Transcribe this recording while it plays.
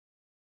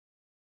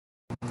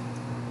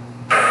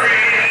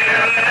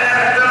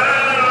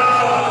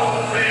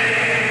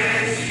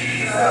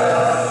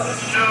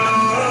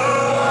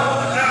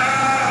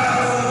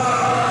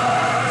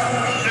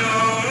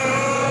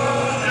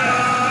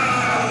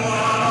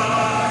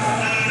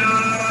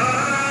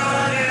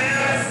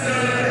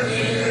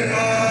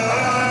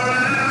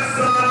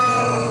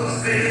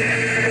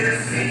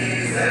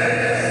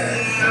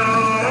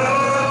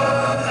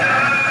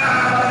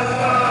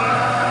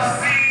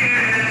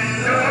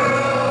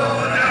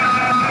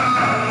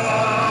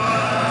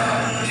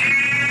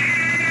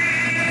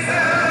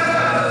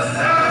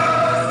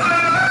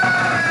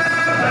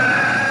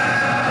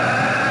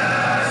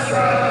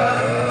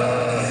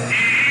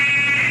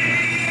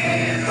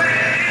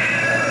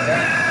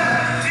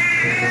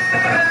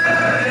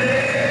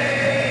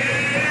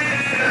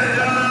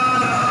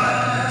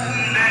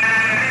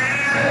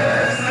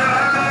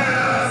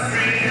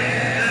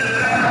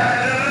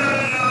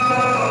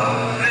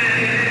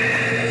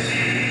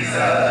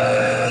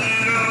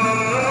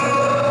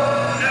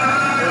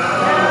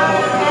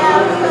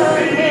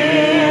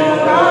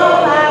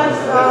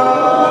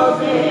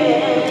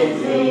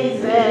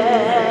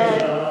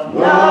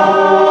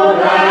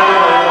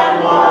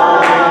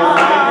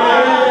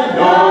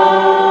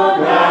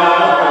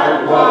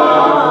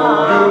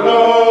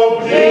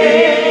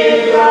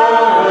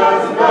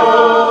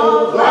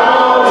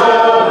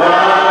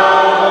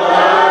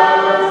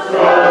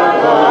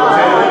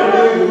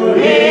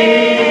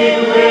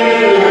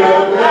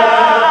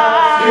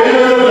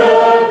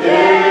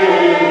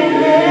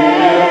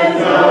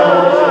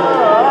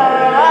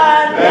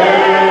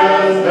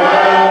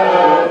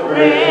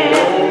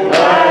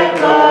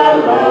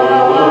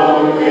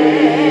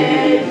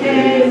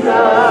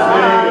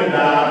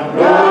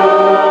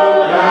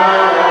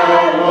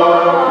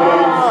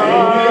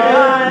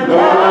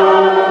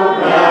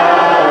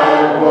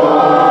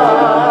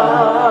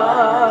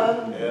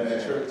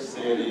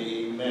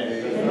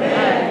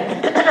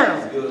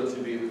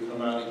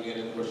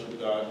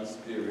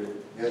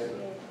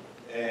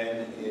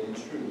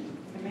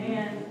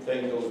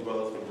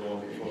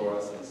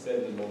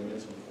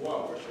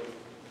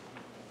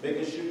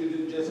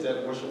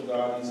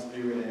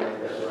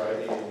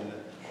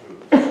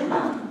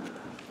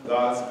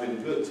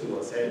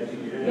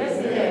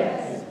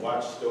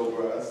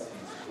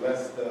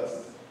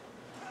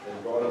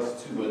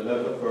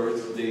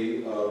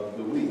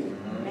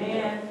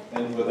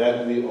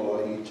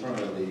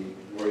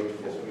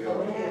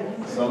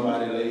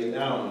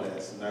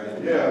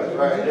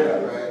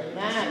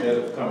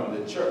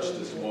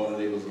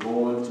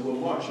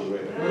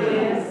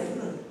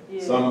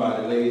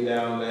Somebody laid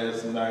down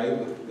last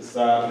night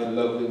beside their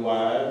lovely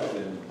wives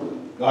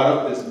and got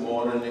up this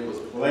morning and they was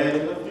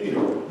planning a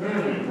funeral.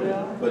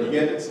 But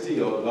yet and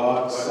still,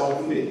 God saw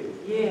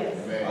fit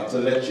to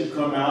let you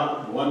come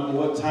out one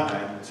more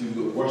time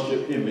to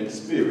worship Him in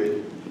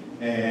spirit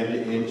and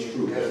in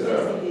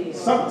truth.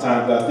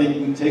 Sometimes I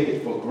think we take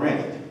it for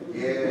granted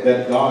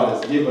that God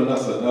has given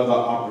us another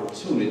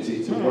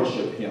opportunity to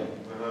worship Him.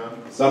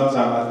 Sometimes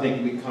I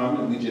think we come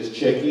and we just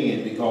check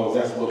in because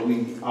that's what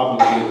we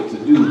obligated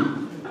to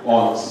do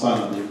on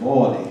Sunday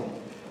morning.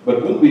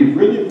 But when we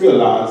really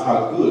realize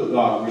how good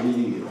God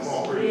really is,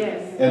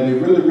 and we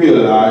really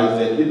realize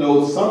that, you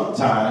know,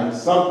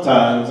 sometimes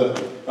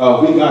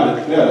we got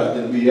it better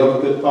than we ever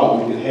could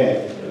thought we could have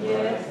it.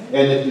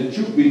 And if the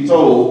truth be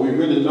told, we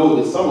really know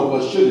that some of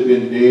us should have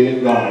been dead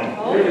and gone.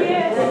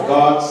 But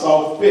God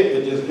saw fit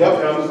to just help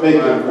us make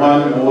it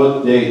one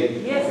more day.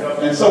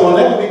 And so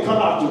whenever we come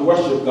out to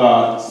worship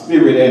God in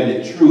spirit and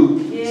in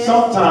truth,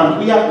 sometimes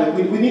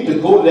we need to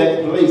go to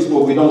that place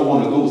where we don't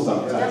want to go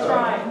sometimes. That's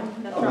right.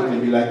 I'm looking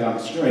at me like I'm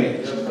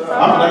strange.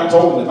 I'm not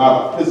talking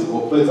about a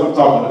physical place. I'm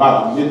talking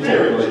about a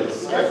mental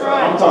place.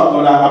 I'm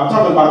talking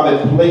about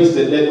that place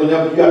that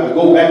whenever you have to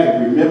go back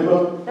and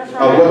remember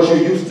what you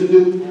used to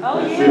do.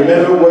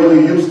 Remember where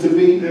you used to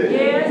be.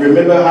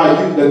 Remember how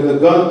the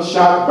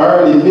gunshot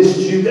barely missed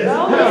you.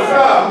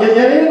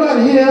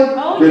 Anybody here?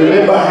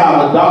 Remember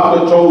how the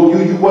doctor told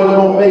you wasn't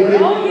going to make it,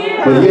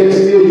 but yet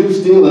you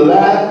still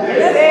alive?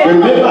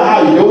 Remember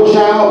how your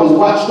child was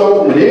watched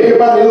over when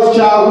everybody else's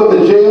child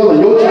went to jail and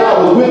your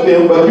child was with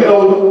them, but you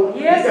know,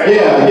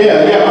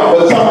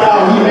 but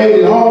somehow he made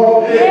it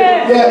home?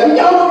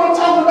 Y'all know what I'm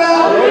talking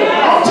about?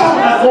 I'm talking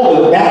about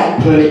going to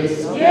that place.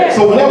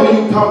 So whenever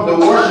you come to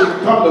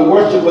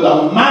worship with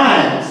a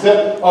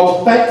mindset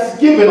of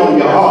thanksgiving on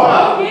your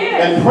heart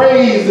and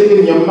praise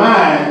in your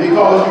mind,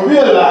 because you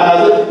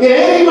realize that it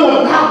ain't even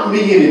about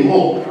me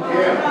anymore.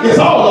 It's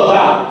all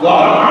about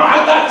God.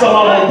 I got some I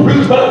want to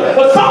preach,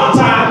 but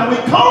sometimes when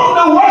we come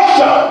to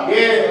worship,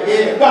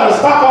 you got to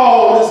stop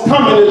all this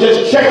coming to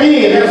just check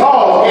in. That's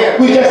all.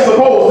 We just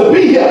supposed to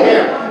be here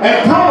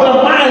and come with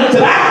a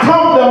mindset. I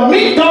come to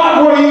meet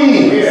God where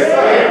He is.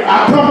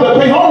 I come to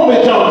pay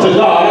homage unto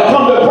God. I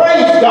come to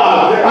praise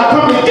God. I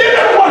come to give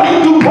Him what He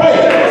do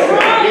praise.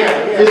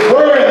 He's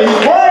worthy.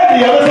 He's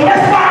worthy of it. So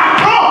that's why I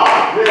come.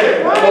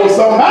 Oh,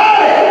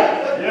 somebody.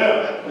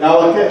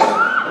 Y'all okay?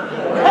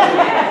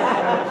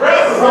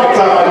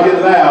 Sometimes I get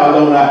loud,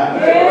 don't I?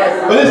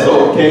 But it's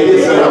okay.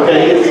 It's okay.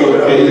 It's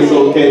okay. It's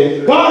okay.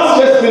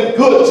 God's just been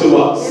good to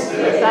us.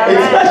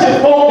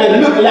 Especially folk that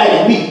look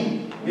like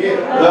me.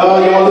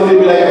 Y'all look at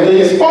me like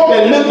me. It's folk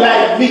that look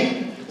like me.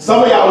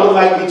 Some of y'all look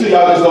like me too.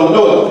 Y'all just don't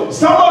know it.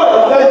 Some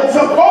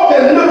folk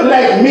that look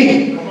like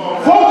me.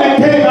 Folk that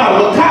came out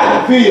of a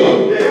cotton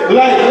field.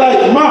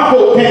 Like my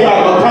folk came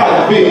out of a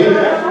cotton field.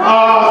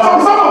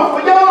 Some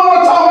of y'all know what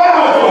I'm talking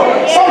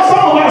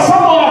about.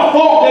 Some of our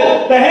folk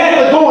that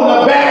had to go in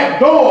the back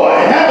door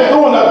and had to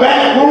go in the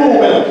back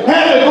room and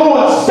had to go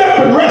in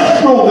separate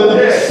restrooms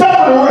and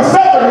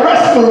separate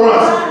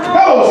restaurants.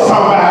 Hello,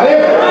 somebody.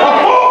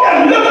 A folk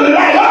that look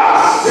like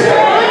us.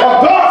 God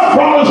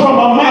brought us from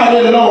a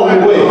mighty long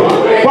way.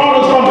 Brought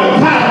us from the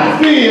cotton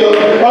field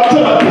to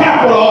the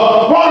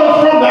capital. Brought us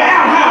from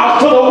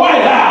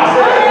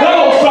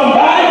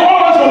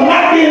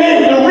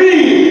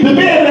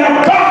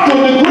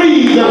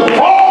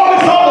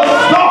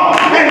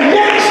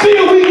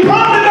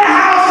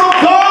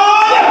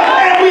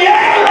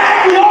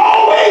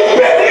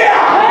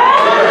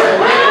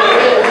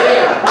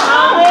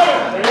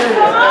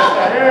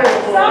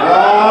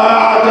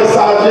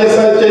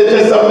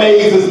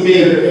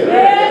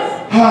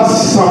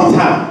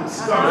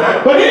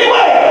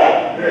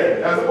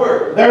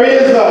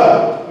is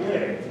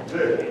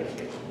a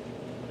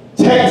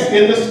text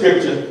in the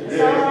scripture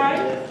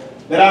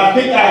that I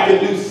think I can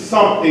do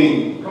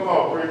something,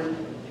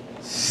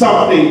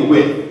 something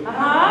with.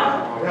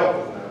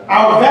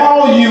 Our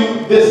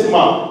value this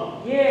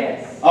month.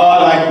 Yes. Oh, I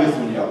like this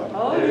one, y'all.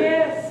 Oh,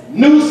 yes.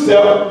 New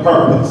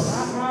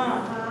self-purpose.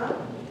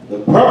 The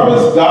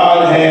purpose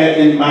God had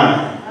in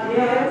mind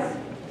Yes.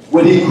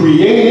 when He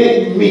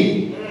created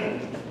me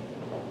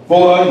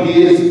for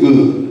His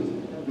good.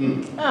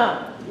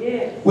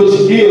 Yes.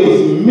 Which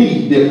gives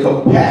me the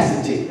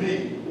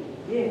capacity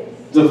Yes.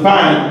 to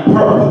find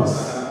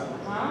purpose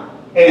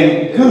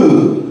and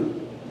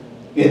good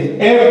in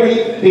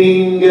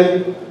everything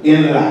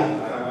in life.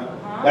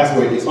 That's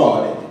where it gets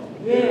hard, isn't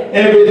it? Yes.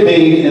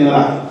 Everything in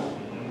life,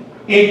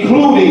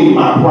 including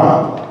my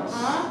problems.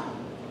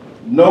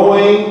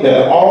 Knowing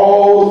that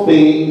all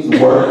things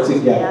work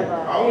together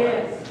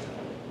Yes.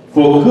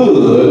 for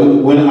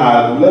good when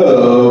I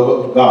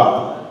love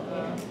God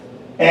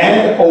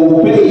and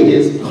obey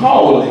His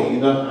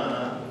calling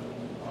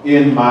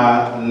in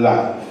my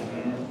life.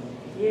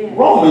 Yes.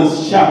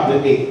 Romans chapter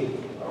 8.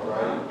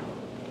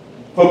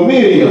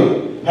 Familiar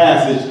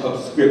passage of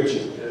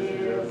scripture.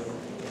 Yes.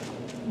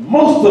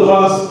 Most of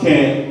us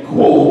can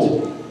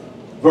quote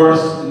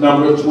verse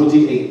number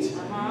 28.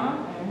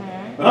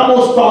 But I'm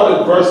going to start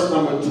at verse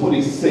number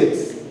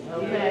 26.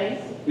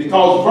 Okay.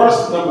 Because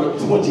verse number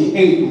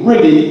 28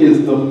 really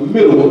is the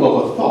middle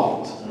of a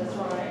thought. That's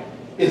right.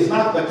 It's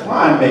not the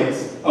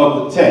climax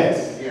of the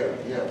text.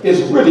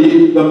 It's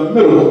really the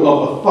middle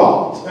of a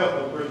thought.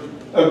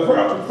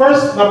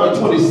 Verse number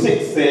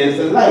 26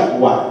 says,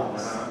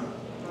 likewise,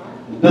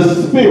 the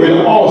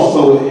Spirit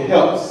also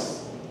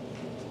helps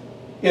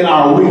in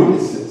our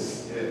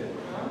weaknesses.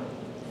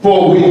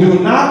 For we do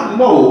not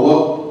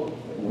know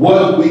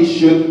what we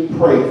should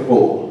pray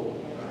for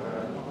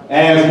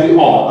as we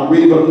ought. I'm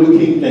reading from the New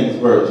King James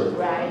Version.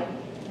 Right.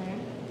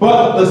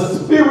 But the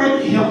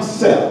Spirit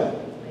Himself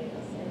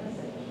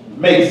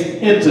makes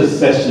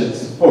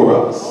intercessions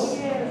for us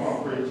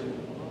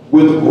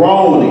with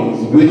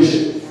groanings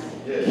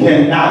which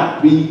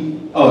cannot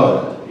be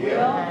uttered.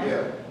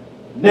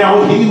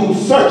 Now He who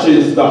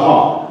searches the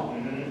heart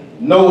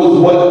knows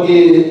what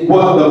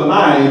the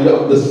mind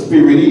of the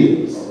Spirit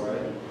is,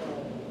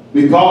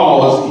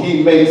 because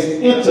He makes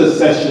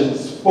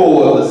intercessions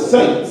for the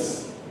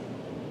saints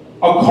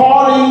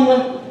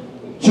according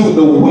to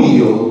the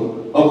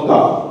will of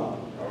God.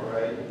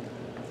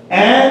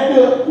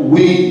 And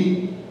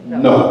we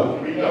know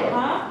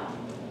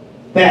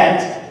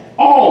that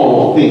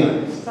all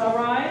things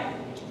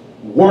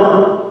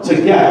work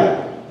together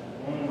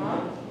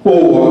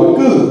for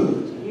good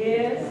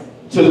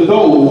to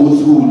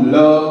those who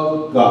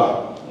love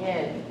God,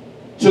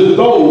 to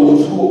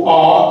those who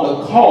are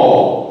the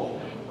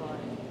called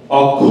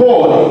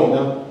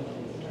according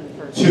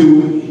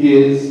to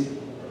His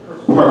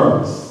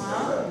purpose.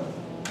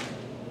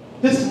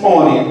 This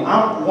morning,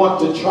 I want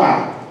to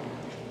try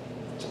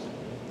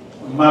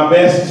my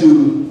best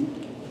to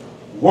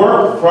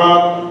work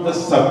from the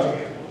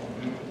subject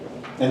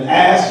and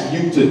ask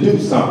you to do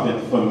something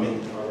for me.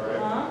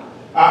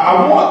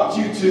 I want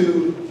you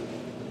to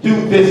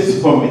do this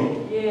for me.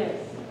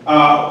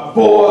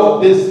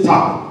 For this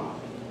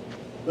topic.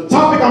 The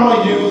topic I'm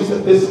going to use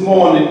this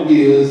morning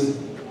is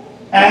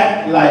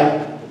act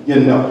like you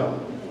know.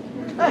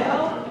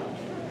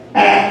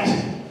 Act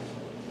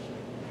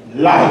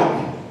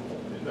like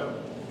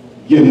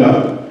you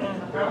know.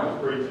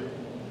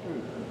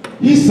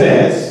 He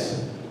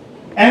says,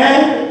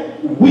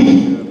 and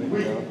we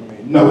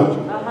know.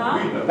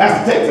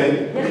 That's the text, ain't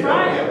it? That's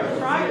right.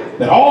 That's right.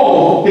 That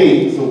all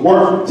things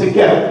work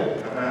together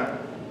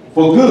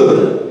for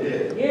good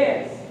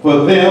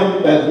for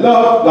them that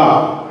love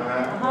God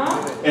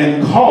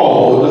and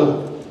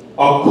called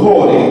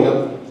according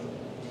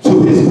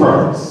to His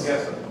purpose.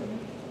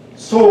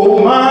 So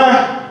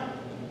my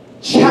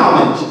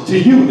challenge to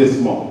you this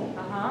morning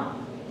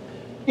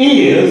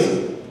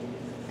is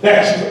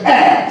that you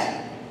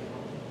act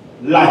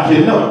like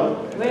you know.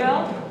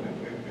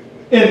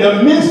 In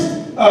the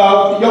midst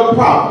of your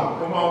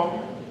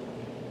problem,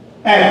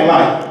 act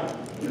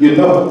like you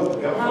know.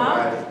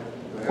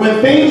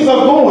 When things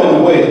are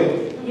going well,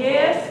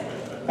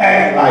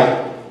 act like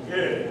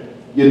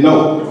you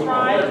know.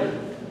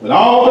 When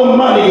all the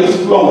money is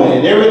flowing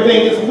and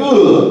everything is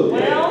good,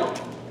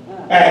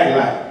 act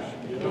like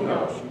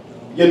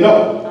you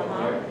know.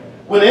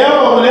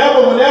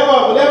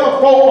 Whenever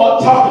folk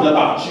are talking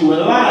about you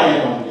and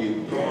lying on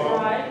you,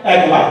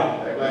 act like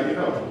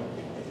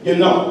you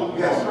know.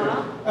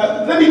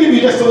 Let me give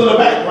you just a little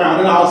background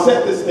and I'll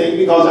set this thing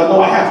because I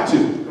know I have to.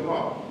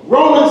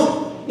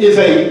 Romans is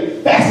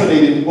a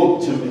fascinating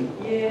book to me.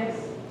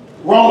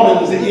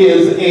 Romans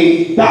is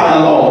a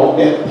dialogue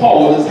that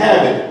Paul is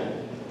having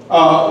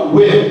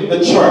with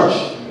the church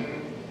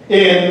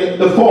in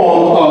the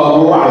form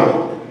of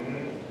writing.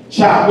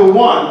 Chapter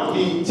 1,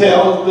 he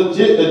tells the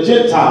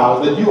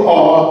Gentiles that you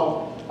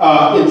are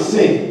in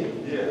sin.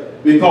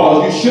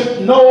 Because you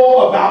should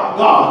know about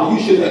God. You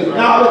should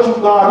acknowledge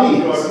who God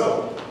is.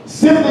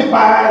 simply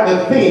by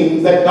the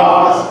things that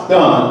God's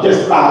done,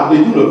 just by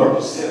the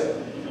universe.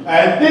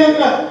 And then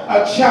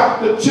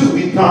chapter 2,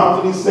 he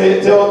comes and he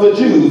said, tells the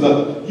Jews,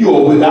 you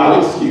are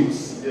without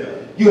excuse.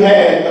 You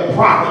had the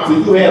prophets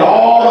and you had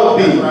all of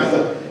these,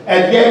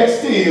 and yet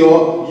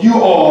still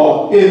you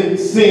are in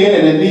sin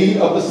and in need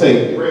of the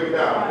Savior. Break it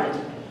down.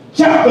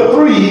 Chapter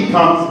 3, he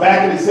comes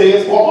back and he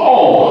says, for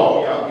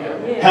all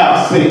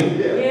have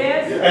sinned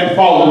and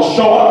fallen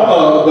short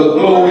of the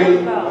glory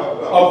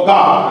of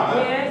God.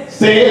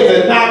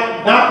 Says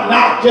that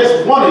not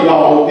just one of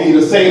y'all need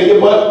a Savior,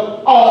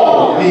 but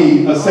all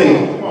need a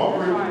Savior.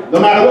 No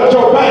matter what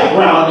your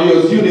background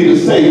is, you need a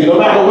Savior. No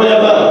matter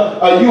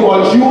whether you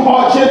are Jew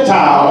or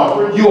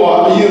Gentile,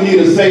 you need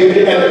a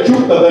Savior. And the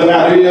truth of the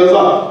matter is,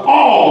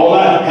 all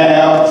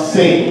have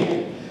sinned.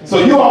 So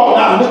you all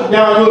not look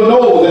down your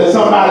nose at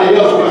somebody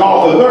else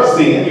because of their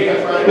sin,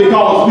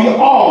 because we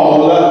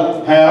all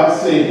have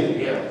sinned.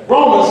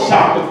 Romans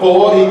chapter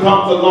 4, he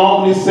comes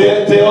along and he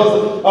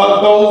tells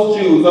those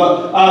Jews,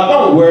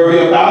 don't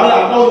worry about it.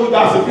 I know you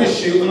got some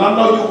issues, and I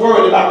know you're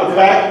worried about the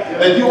fact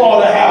that you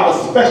ought to have a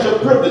special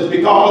privilege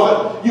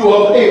because you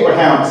are of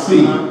Abraham's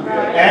seed.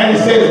 And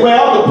he says,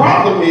 well, the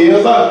problem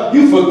is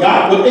you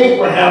forgot what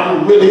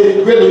Abraham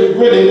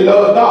really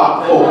loved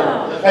God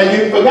for. And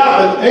you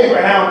forgot that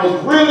Abraham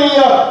was really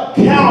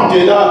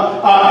counted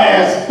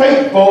as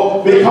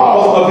faithful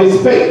because of his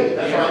faith.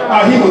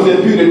 He was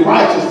imputed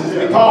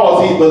righteousness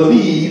because he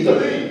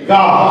believed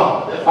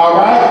God. All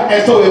right?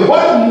 And so it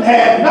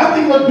had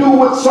nothing to do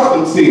with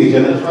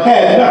circumcision. It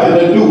had nothing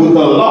to do with the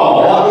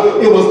law.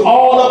 It was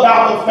all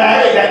about the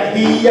fact that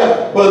he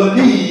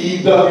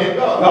believed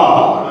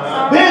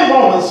God. Then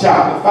Romans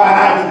chapter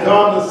 5, he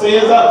comes and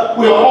says,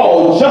 we're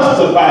all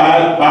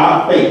justified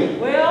by faith.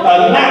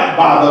 Not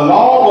by the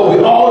law, but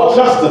we're all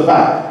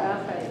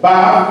justified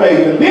by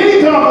faith. And then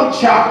he comes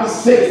in chapter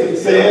 6 and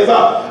says,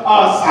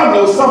 I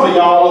know some of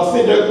y'all are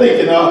sitting there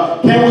thinking,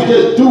 can we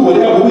just do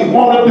whatever we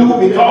want to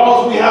do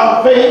because we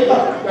have faith?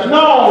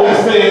 No, he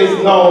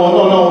says,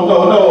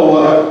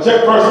 no.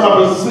 Check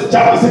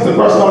chapter 6 and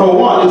verse number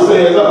 1. It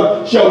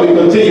says, shall we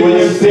continue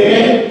in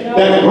sin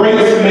that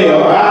grace may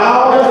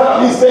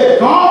abound? He said,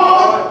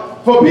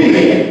 God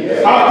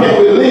forbid. How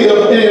can we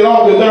live any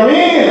longer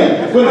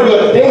therein when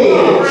we're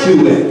dead to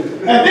it?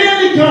 And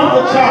then he comes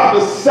to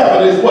chapter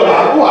 7, is what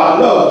I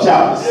love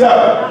chapter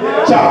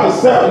 7. Chapter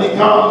 7, he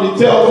comes and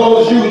he tells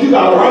those Jews, you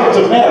got a right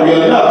to marry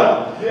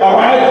another. All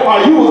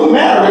right? You was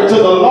married to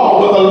the law,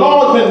 but the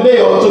law has been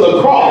nailed to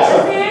the cross.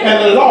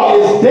 And the law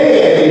is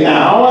dead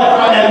now.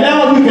 And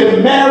now you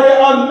can marry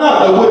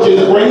another, which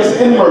is grace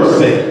and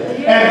mercy.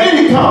 And then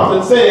he comes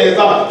and says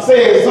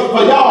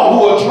for y'all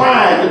who are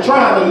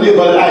trying to live a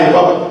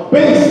life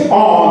based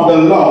on the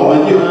law,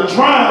 and you're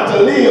trying to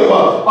live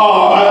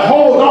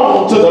hold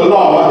on to the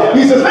law.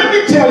 He says, let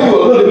me tell you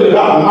a little bit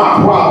about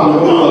my problem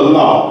with the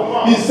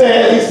law. He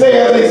says, I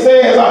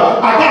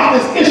got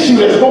this issue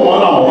that's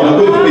going on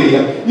with me.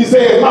 He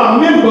says, my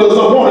members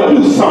want to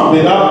do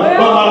something, but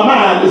my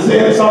mind is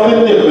saying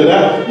something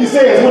different. He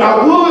says, when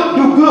I would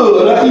do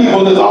good,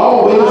 evil is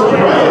always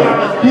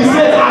present. He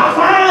says, I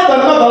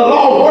find another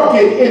law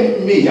working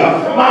in me.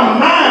 My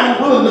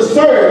mind willing to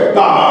serve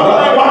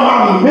God, while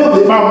my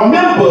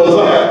members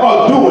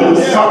are doing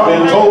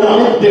something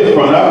totally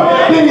different.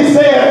 Then he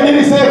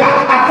says,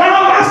 I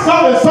found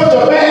myself in such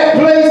a bad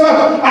place.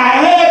 I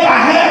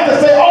had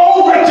to say,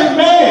 oh, wretched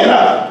man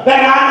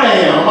that I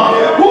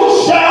am, who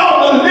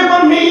shall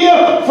deliver me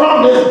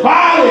from this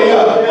body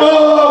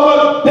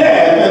of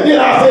death? And then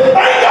I said,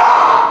 thank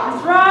God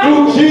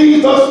through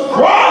Jesus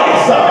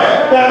Christ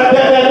that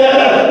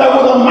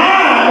with the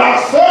mind I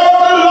serve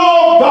the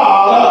law of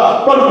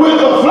God, but with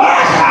the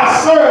flesh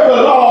I serve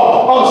the law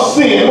of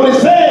sin. What he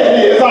said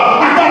is, I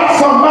got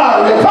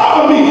somebody to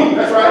cover me.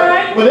 That's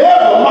right.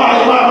 Whenever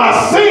my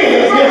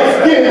sins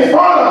get in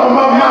front of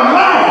my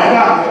mind,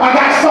 I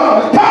got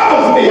something that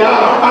covers me.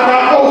 I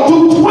got those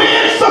two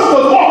twin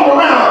sisters walking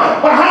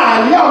around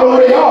behind me. Y'all know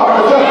where they are.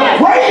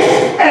 Grace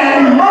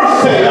and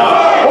mercy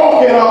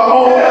walking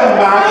on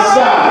my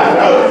side.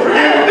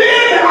 And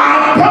then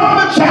I come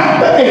to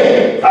chapter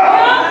 8.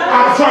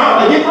 I'm trying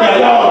to get there,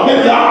 y'all. I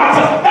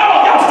said,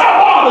 y'all stop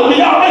bothering me.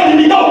 Y'all making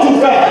me go too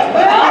fast.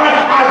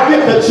 I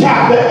get to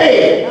chapter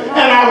 8,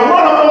 and I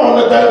run up on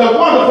the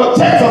wonderful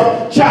text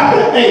of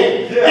chapter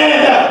 8.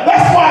 And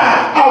that's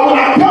why when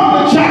I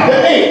come to chapter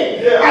 8,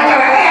 I got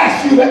to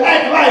ask you to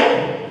act like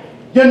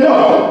you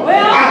know. I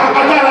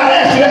got to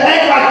ask you to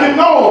act like you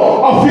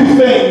know a few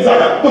things.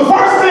 The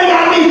first thing I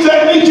need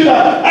you to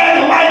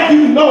act like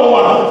you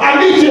know. I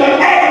need you to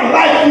act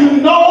like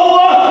you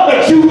know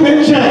that you've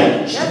been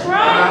changed. That's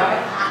right.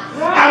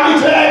 I need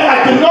you to act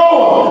like you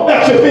know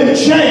that you've been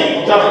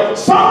changed.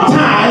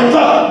 Sometimes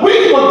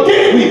we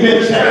forget we've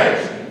been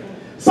changed.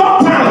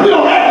 Sometimes we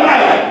don't act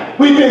like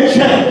we've been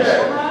changed.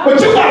 But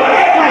you got to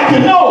act like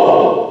you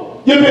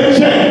know you've been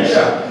changed.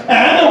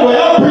 And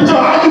well, preacher,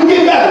 how you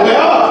get that?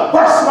 Well,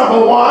 verse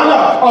number 1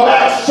 of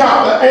Acts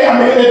chapter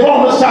 8, in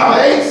Romans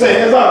chapter 8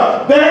 says,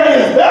 there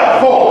is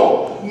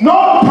therefore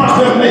no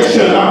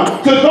condemnation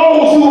to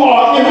those who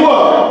are in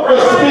what?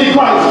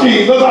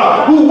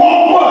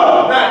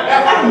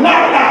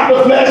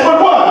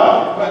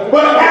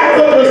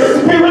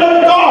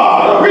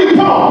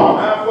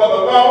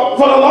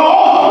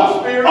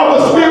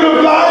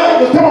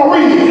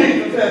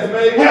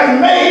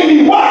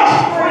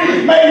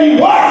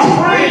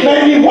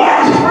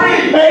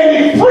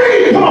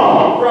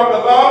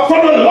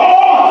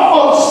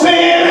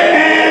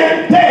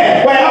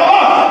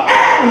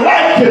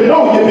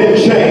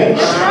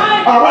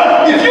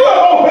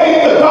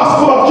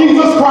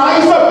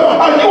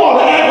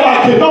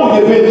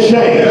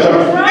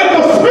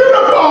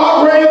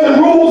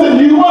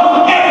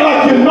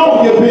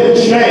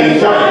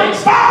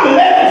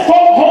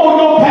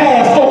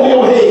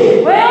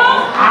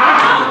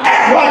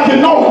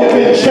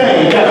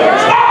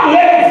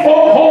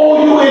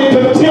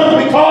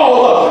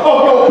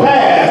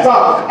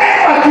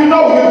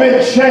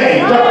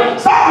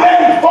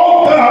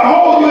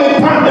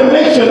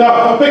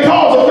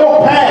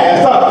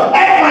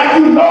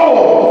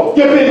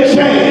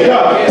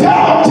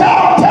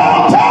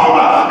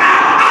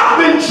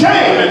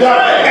 changed.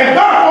 And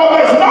therefore,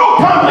 there's no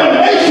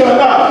condemnation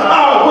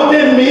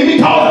within me,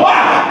 because why?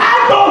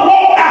 I don't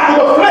walk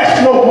after the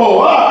flesh no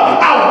more.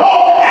 I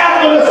walk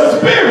after the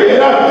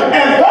Spirit.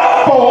 And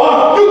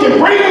therefore, you can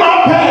bring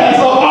my past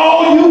of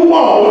all you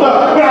want.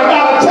 But I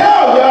got to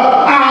tell you,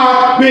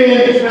 I've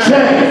been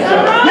changed.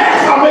 Yes,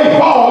 I may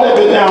fall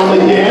every now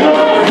and again.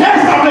 Yes,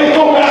 I may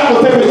go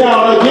backwards every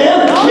now and again.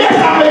 Yes,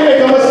 I may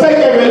make a mistake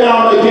every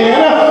now and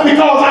again,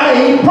 because I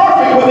ain't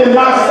perfect within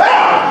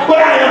myself. But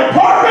I am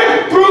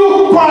perfect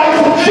through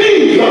Christ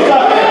Jesus.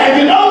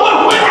 And you know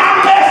what? When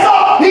I mess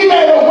up, he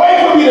made a way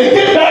for me to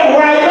get back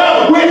right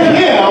up with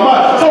him.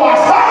 So I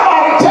stop by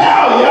to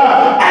tell you,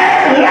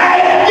 act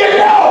like you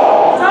know.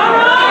 It's all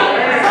right.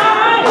 It's all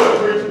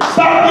right.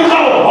 Stop getting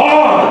all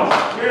hard.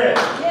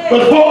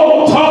 But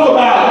folks talk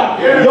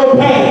about your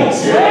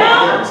past.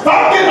 Yeah.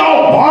 Stop getting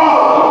all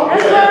bothered.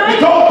 That's right.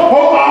 Because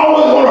folks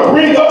always want to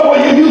bring up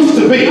where you used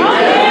to be.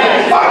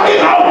 yeah. Stop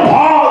getting all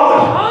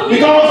bothered.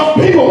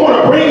 Because people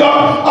want to bring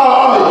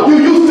up, you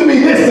used to be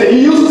this and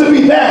you used to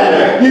be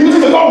that. You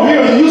used to go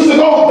here and you used to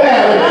go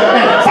there.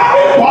 And stop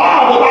getting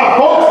bothered about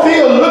folks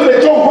still looking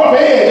at your rough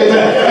edges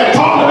and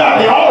talking about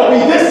they ought to be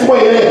this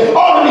way and they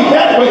ought to be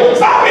that way.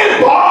 Stop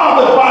getting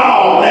bothered by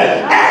all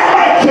that. Act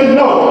like you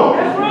know.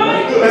 That's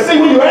right. And see,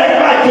 when you act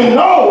like you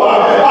know,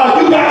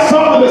 you got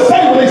something to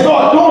say when they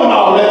start doing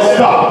all that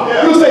stuff.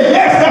 You say,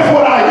 yes, that's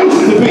what I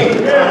used to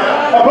be,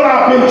 but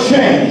I've been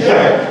changed.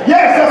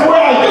 Yes, that's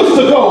where I used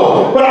to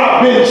go, but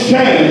I've been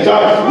changed.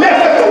 Yes,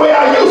 that's the way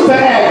I used to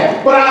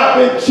act, but I've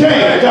been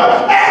changed.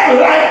 Act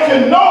like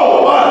you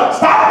know.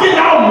 Stop getting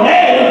all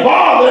mad and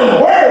bothered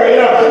and worried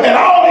and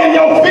all in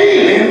your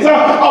feelings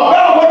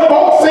about what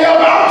folks say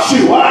about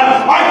you.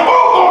 Like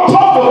folks gonna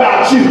talk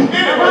about you.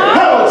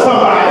 Hello,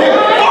 somebody.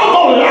 Folks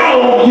gonna lie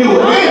on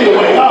you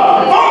anyway.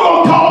 Folks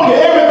gonna call you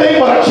everything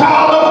but a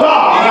child of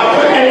God.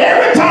 And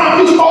every time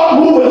you start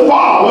moving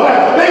forward,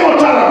 they gonna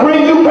try to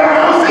bring you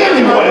backwards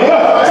anyway.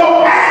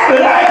 So act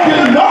like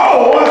you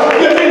know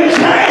you've been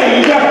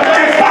changed.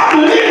 And stop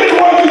living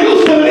where you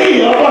used to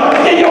live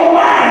in your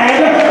mind.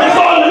 And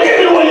start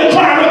living where you're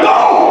trying to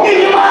go in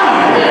your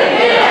mind.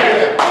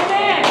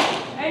 Amen.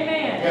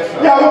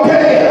 Amen. Y'all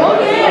okay? Oh,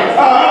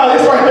 yes.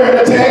 It's right there in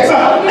the text.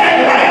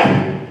 Act like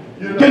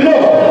you know.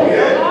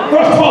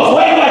 First of all, so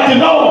act like you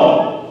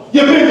know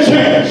you've been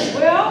changed.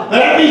 Well, Now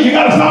that means you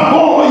got to stop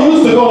going where you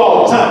used to go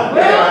all the time.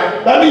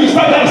 well. That means you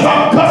got to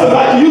stop cussing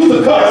like you used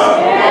to cuss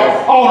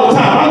all the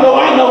time. I know.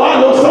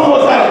 Some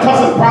of us got a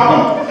cussing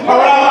problem. All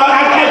right,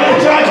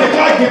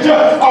 I get you.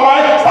 All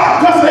right,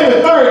 stop cussing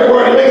every third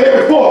word and make it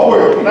every fourth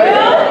word.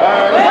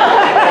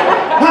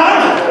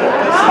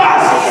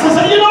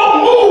 Stop. You know,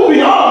 move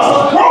beyond. So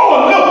grow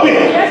a little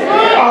bit.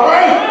 All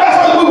right,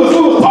 that's what we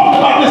was talking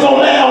about this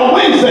on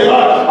Wednesday.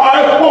 All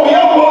right,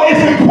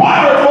 it's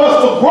required for us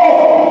to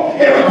grow.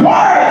 It's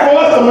required for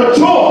us to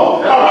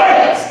mature. All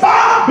right,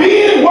 stop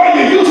being where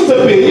you used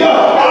to be.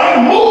 All right,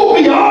 move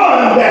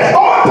beyond that.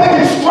 Start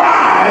taking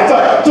strides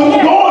to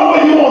going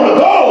where you want to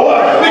go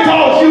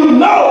because you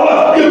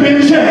know you've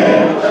been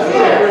changed.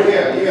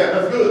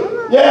 That's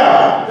good.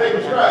 Yeah.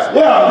 Taking strides.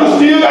 Yeah, you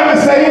still got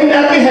the same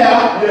nappy hair.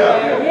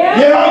 Yeah.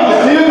 Yeah, you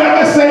still got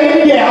the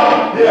same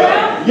gap.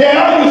 Yeah.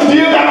 Yeah, you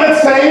still got the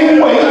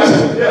same weight.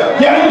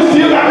 Yeah, you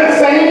still got the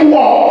same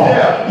walk.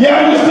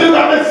 Yeah, you still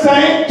got the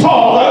same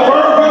talk,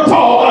 verbal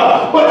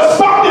talk. But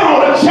something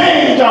ought to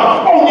change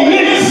on the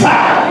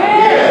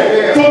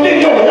inside. So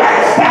then your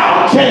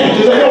lifestyle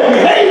changes and your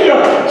behavior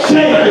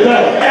changes.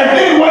 And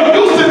then what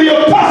used to be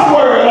a cuss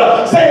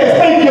word says,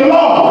 thank you,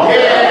 Lord.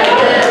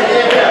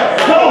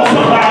 Hello,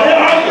 somebody.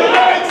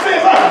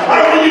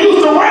 When you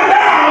used to run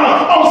down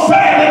on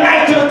Saturday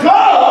night to the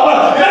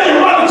club, then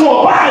you run into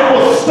a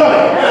Bible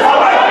study. All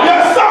right?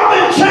 There's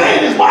something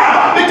changes.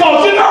 Why?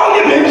 Because you know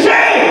you've been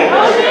changed.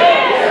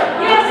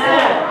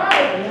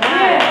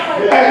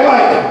 Act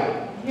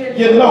like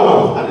you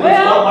know. I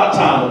didn't start my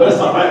time, but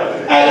that's all right.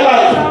 Act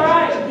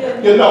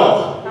like you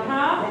know.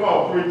 Come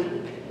on, preacher.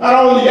 Not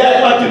only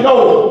act like you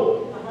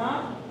know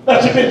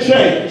that you've been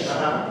changed,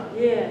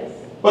 Yes.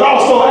 but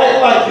also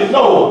act like you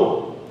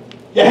know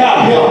you have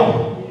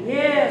help.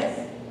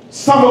 Yes.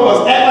 Some of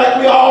us act like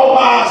we all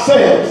by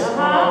ourselves,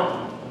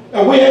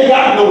 and we ain't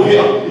got no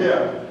help.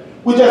 Yeah.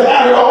 We just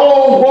out here,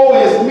 oh, woe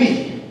is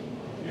me.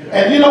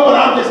 And you know what,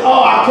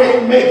 I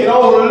can't make it,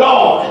 oh Lord.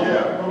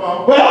 Yeah. Come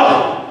on.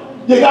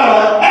 Well, you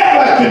gotta act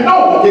like you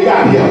know you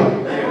got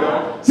help. There you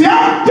go. See,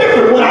 I'm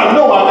different when I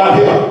know I got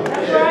help.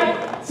 That's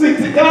right. See,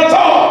 can I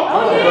talk?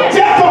 Oh, yeah.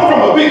 See, I come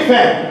from a big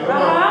family.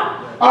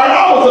 All right,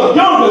 I was the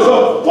youngest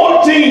of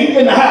 14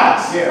 in the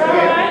house.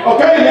 Yeah.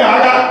 Okay, now I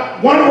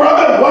got one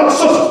brother and one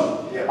sister.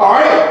 All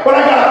right, but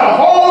I got a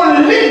whole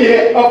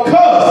lineage of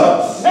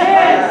cousins.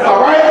 Yes.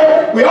 All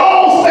right, we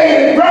all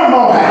stayed in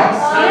grandma's house.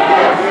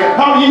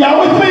 How many of y'all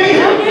with me?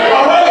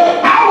 All right,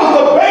 I was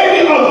the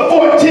baby of the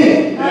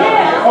 14.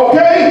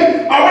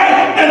 Okay, all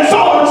right, and so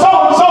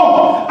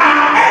I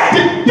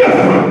acted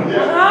different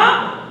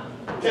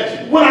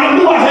when I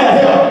knew I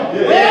had help.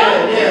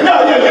 Yeah,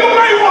 you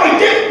may want to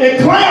get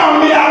and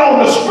clown me out on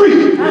the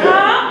street,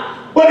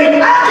 but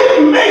if I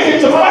can make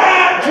it to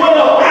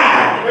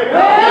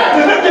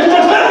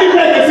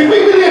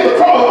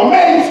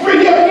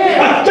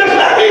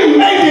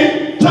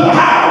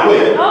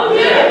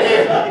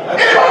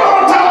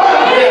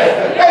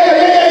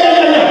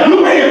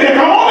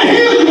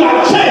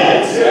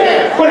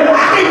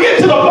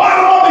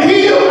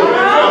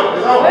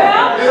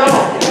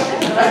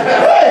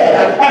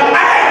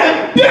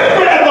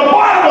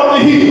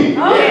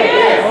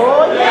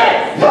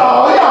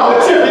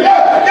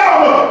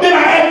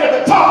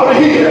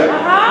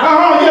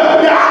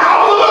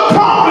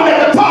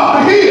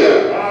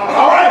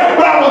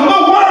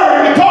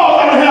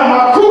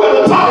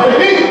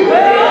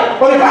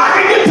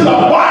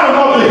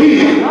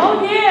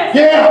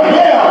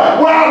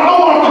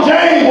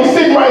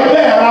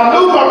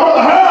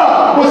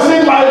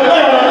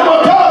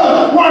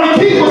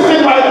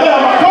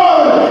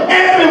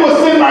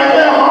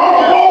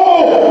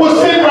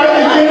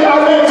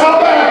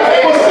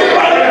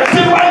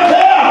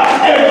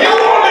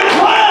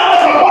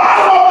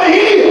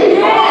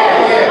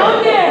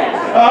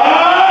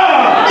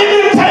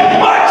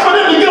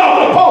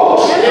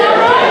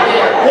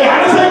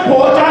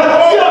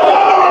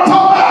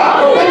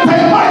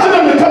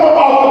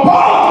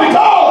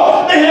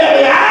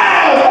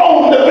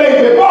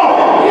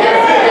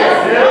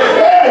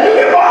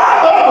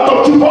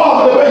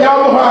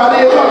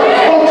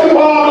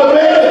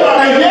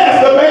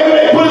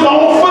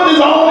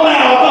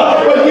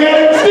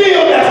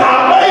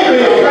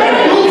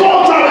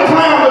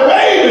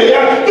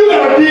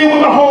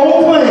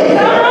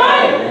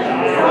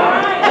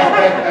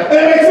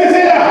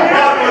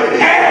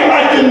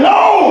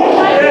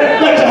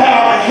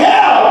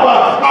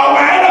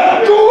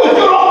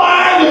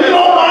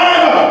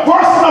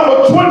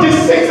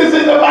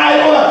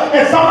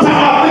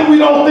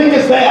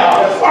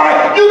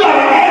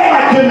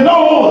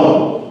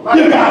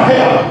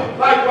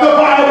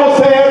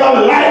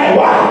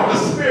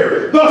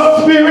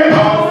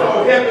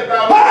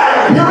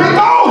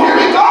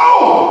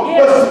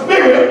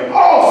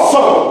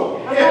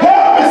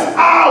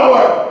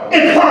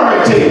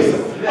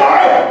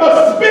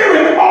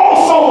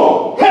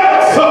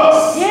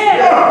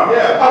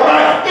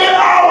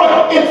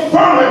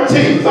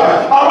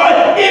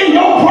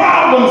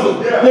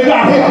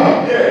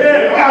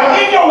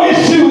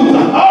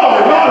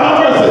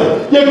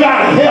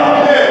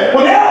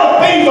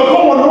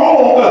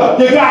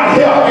you got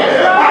help.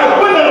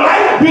 When the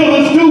light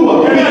builders do,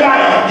 you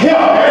got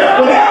help.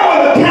 Whenever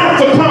the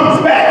cancer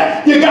comes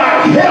back, you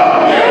got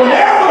help.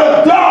 Whenever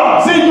the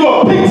dog sends you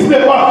a pink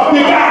slipper,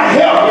 you got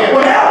help.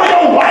 Whenever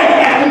your wife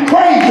acting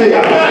crazy,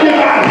 you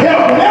got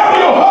help. Whenever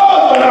your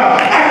husband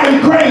acting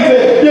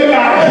crazy, you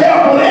got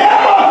help.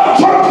 Whenever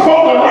church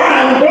folk are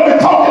lying and they're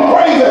talking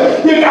crazy,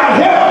 you got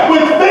help.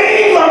 When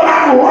things are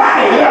not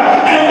right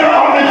and there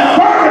are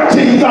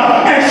infirmities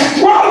and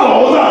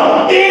struggles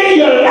in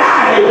your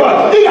life, you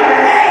got to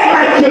act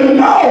like you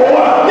know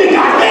you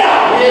got help.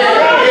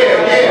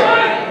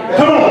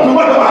 Come on,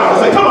 what the Bible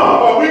say? Come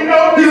on. We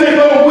know. He said,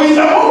 "Lord, we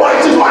know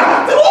righteous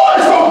one." The Lord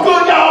is so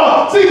good,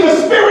 y'all. See, the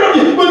Spirit of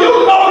you, when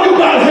you know you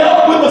got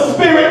help with the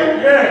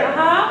Spirit.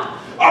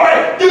 All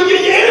right,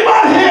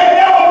 anybody here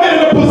ever been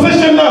in a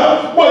position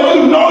where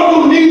you know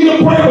you need to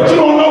pray, but you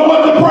don't know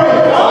what to pray?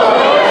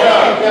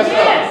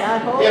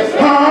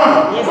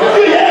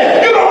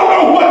 Yeah, you don't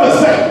know what to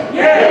say.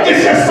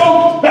 It's just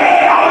so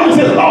bad. All you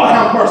say is, "Lord,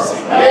 have mercy."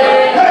 Hey,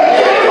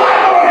 anybody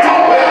know what I'm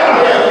talking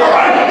about? All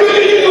right,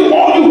 you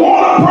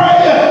want to pray,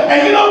 and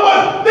you know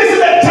what? This is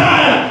that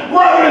time,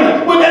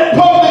 brethren, when that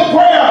public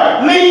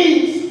prayer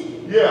leaves.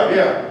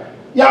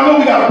 Y'all know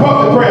we got a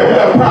public prayer. We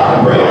got a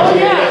private prayer.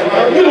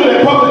 You know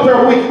that public prayer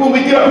when we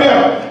get up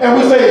here and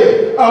we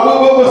say, we'll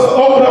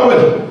open up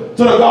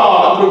to the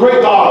God, the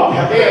great God.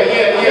 The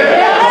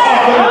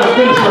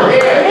finisher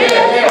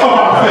of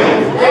our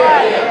faith.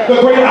 The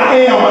great I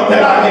am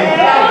that I am.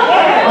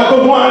 The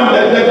one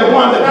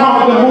that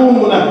conquered the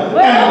moon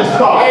and the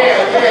stars.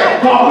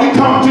 God, we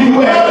come to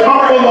you as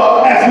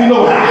humble as we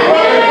know how.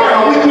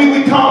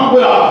 We come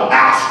with an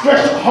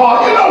outstretched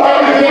heart. You know what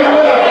we can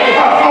do?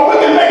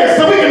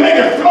 We can make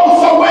it flow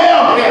so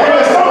well.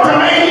 But sometimes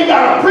I ain't even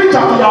got to preach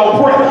after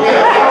y'all pray.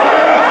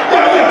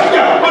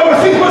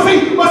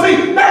 But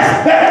see, that's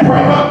that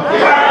prayer.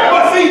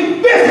 But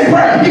see, this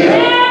prayer here.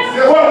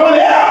 Well,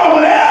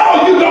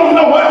 whenever you don't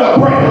know what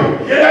to pray.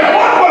 And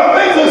one of the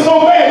things that's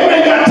so bad, you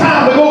ain't got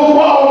time to go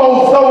through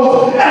all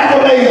those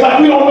accolades like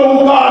we don't know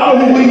who God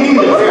knows who He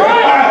is.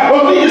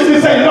 But we just can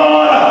say,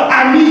 "Lord,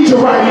 I need you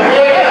right now.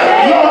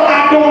 Lord,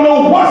 I don't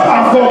know what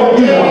I'm going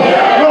to do.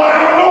 Lord, I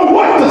don't know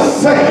what to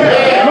say.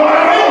 Lord,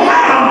 I don't know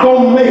how I'm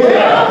going to make it.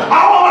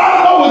 All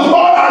I know is,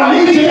 Lord, I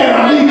need you and I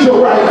need you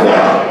right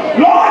now.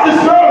 Lord, this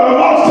girl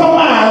lost her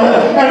mind.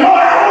 And Lord,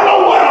 I don't know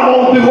what I'm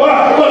going to do.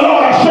 But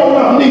Lord, I sure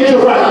enough need you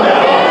right now.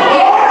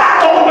 Lord, I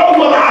don't know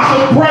whether I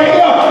should pray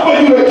for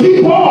you to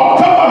keep her or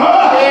cover her.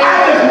 I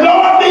just know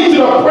I need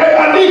you to pray.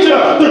 I need you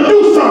to do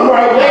something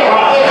right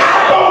now.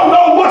 I don't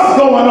know what's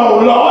going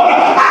on, Lord.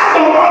 I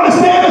don't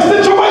understand the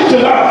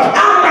situation.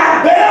 I'm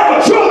not there,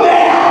 but you're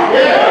there.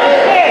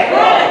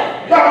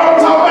 That's what I'm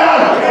talking about.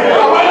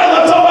 All right,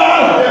 let's talk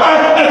about it.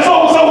 And so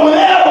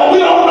whenever we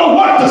don't know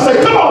what to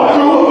say, come on,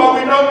 crew. But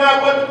we know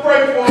not what to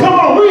pray for. Come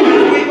on, read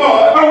it. We go.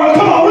 All right,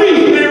 come on, read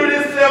it. Spirit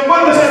itself.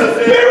 But the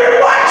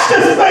Spirit, watch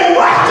this thing,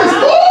 watch this.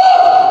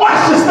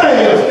 Watch this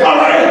thing. All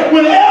right,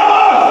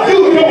 whenever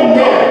you don't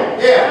know.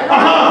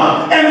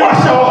 And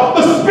watch y'all,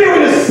 the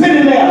Spirit is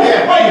sitting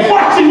there, like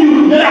watching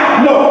you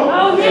not know.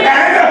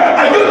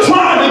 And you're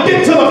trying to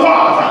get to the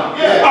Father.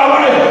 All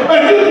right,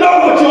 and you know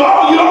what you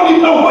don't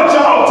even know what you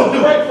ought to do.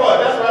 Pray for it.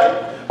 That's right.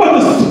 But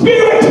the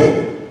Spirit,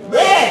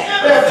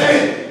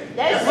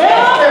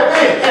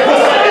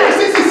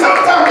 see,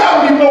 sometimes I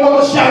don't even know what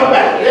to shout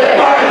about.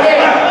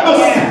 The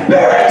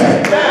Spirit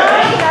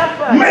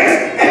makes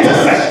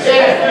intercession.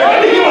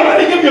 Let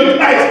me give you a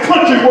nice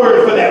country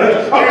word for that,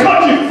 a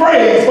country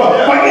phrase for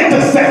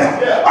intercession.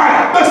 All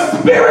right, the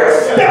Spirit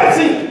steps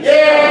in.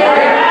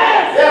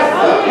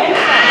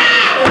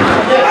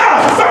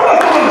 Some of us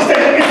don't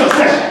understand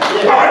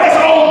intercession. All right, that's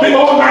an old, big,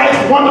 old, nice,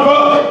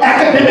 wonderful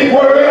academic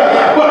word.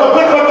 But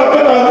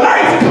the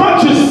nice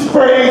country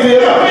phrase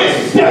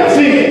is steps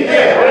in.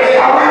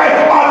 All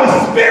right, the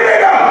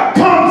Spirit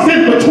comes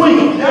in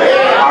between.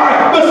 All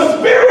right, the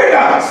Spirit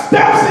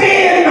steps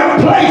in a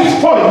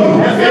place for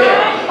you.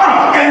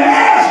 And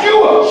as you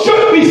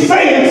should be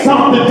saying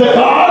something to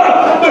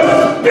God,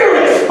 the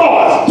Spirit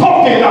starts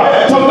talking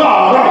to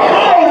God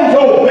on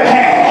your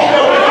behalf.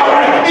 All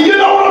right, and you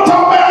know what I'm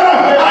talking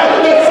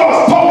about? It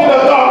starts talking to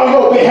God on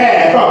your behalf.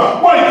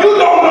 Well, you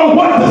don't know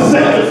what to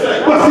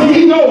say, but see,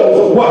 He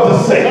knows what to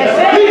say.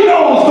 He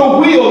knows the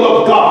will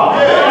of God.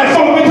 And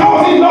so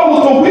because He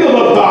knows the will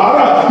of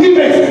God, He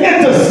makes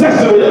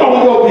intercessory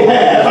on your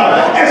behalf.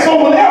 And so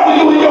whenever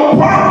you in your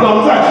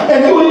problems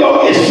and you in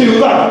your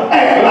issues,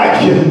 act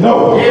like you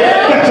know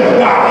that you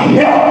got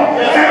help.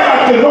 Act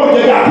like you know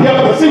you got help.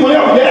 But see,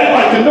 whenever you act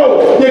like you know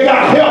you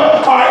got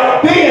help, all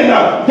right, then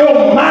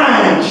your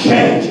mind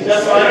changes.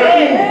 That's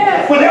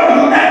right. Whenever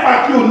you act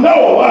like you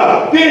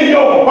know, then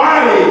your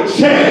body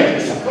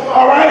changes.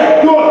 All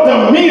right, your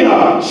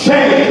demeanor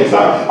changes.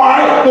 All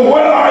right, the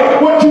way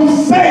what you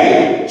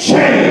say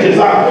changes.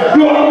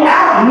 Your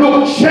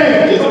outlook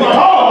changes because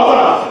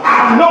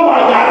I know I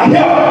got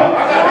help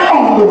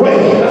on the way.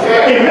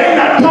 It may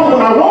not come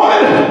when I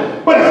want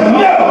it, but it's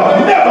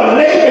never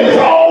late, and it's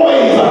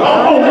always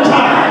on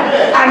time.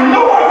 I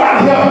know I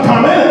got help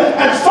coming,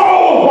 and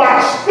so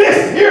watch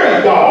this here.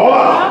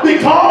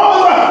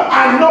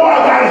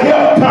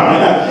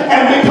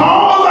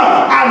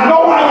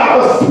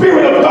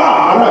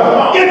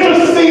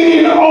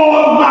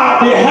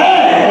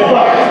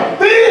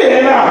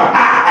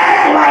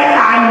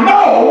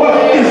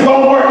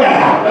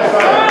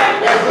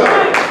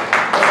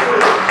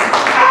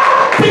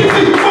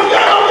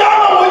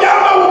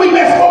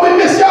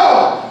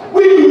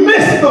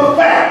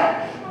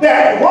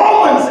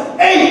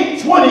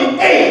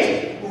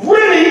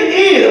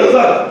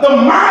 the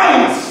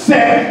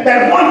mindset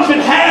that one should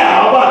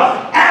have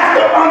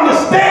after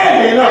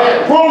understanding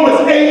Romans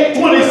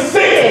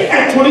 8:26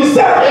 and 27.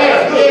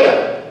 That's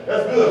good.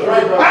 That's good.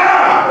 Right, right.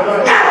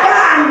 After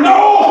I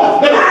know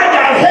that I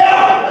got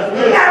help,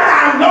 after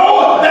I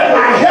know that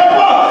my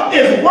helper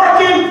is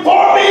working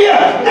for me,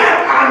 after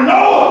I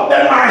know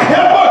that my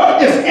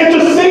helper is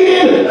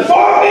interceding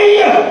for me,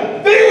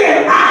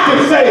 then I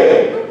can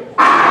say,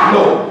 I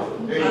know.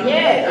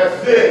 Yes.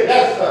 That's it.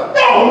 That's something.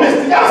 Y'all missed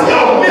it.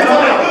 Y'all missed it.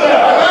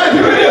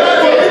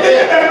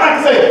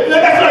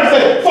 That's what I can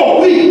say.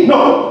 For we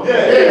know.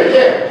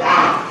 Yeah.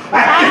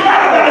 It's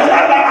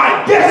not like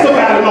I guess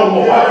about it no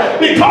more.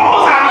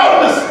 Because I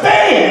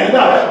understand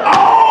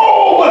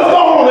all what's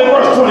going on in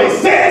verse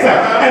 26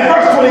 and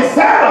verse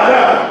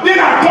 27. Then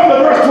I come to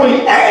verse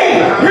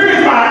 28.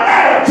 Here's my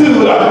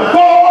attitude.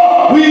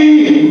 For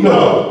we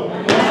know.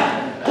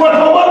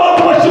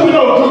 What should we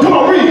know? Come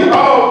on, read it. Wait a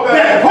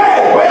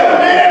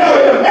minute.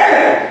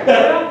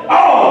 That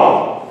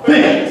all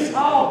things,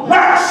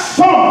 not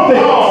some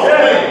things, all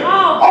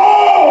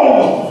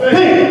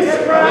things,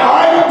 all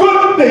right,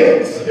 good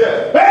things,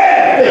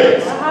 bad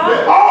things,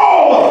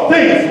 all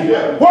things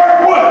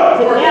work what?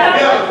 Work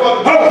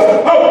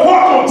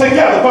them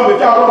together for me, if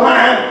y'all don't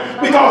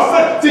mind.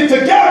 Because see,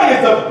 together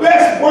is the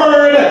best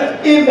word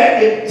in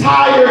the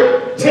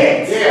entire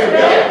text.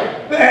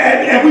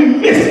 And we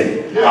miss it.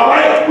 All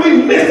right,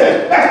 we miss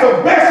it. That's the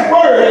best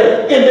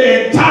word in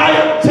the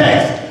entire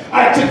text.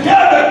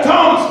 Together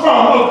comes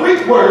from a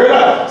Greek word,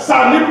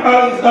 synergio.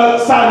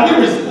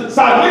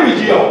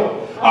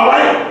 All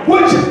right,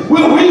 which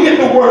we get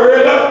the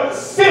word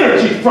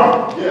synergy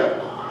from.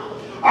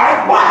 All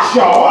right, watch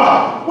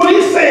y'all. What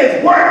he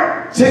says,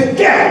 work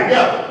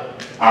together.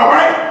 All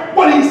right,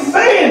 what he's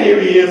saying here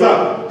is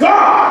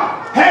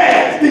God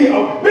has the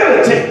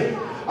ability,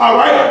 all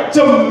right,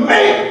 to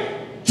make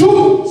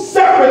two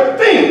separate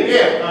things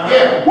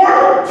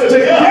work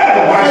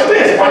together. Watch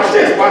this.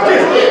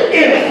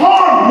 In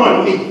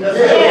harmony.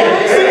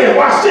 See,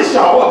 watch this,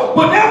 y'all.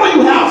 Whenever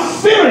you have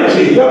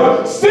synergy,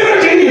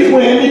 synergy is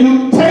when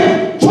you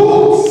take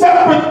two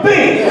separate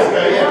things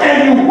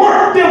and you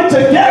work them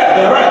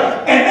together,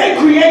 and they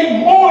create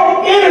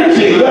more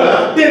energy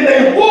than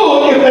they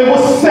would if they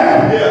were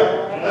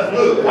separate. That's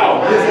good.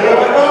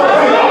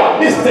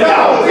 Listen.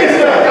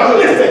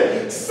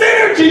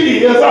 Synergy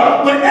is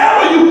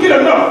whenever you get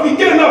enough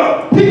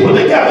people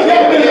together. You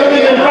ever been in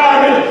an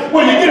environment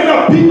where you get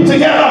enough people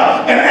together,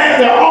 and as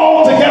they're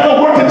all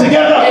together, working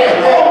together,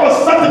 all of a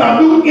sudden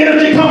a new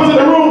energy comes in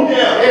the room? You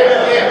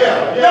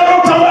know what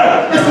I'm talking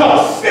about? It's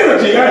called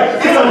synergy, right?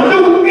 It's a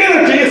new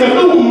energy, it's a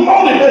new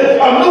motive,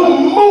 a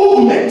new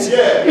movement,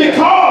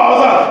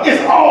 because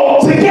it's all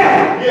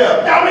together.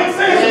 That makes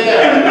sense?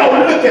 And no,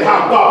 look at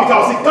how God,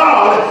 because see,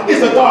 God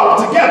is a God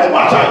of together.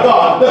 Watch how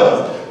God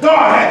does.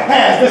 God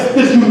has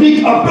this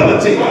unique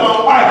ability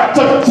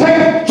to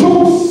take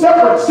two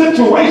separate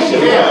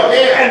situations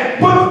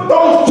and put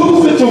those two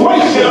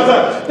situations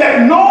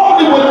that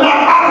normally would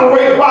not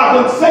operate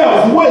by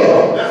themselves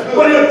well,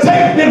 but he'll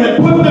take them and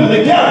put them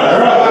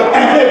together,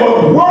 and they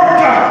will work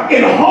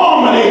in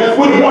harmony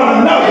with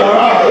one another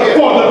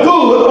for the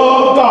good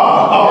of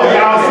God. Oh,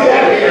 y'all see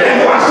that?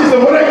 And watch this.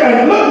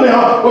 And look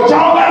now, what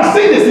y'all got to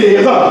see this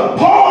is,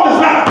 Paul is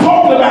not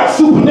talking about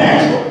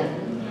supernatural.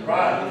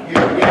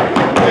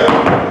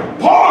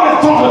 Paul is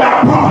talking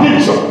about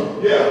providential.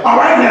 All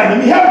right, now, let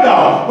me help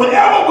y'all.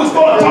 Whenever we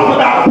start talking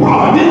about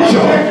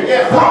providential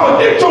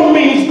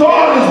means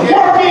God is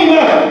working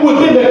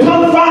within the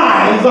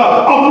confines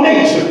of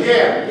nature.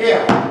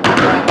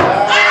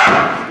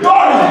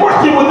 God is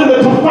working within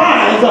the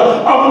confines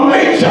of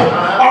nature.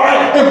 All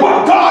right, and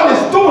what God is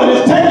doing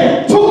is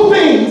taking two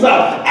things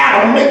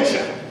out of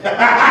nature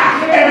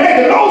and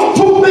making those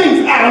two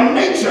things out of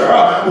nature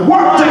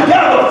work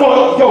together for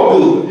your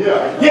good.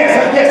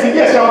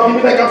 Yes, y'all. You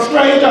think I'm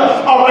strange?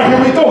 All right, here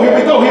we go.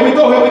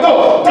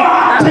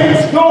 God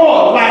takes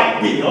your light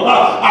bill,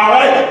 all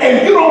right,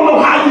 and you don't know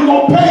how you're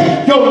going to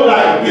pay your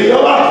light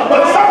bill,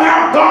 but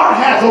somehow God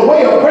has a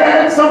way of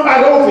grabbing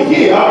somebody over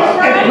here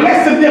and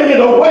blessing them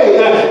in a way,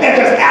 and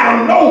just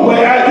out of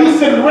nowhere, you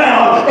sit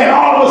around and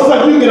all of a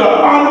sudden you get an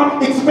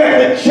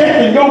unexpected check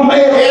in your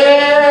mail.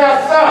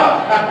 That's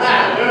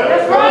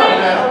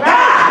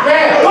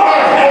right.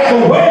 God has a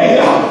way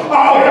of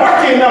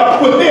working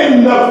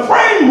within the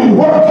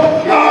framework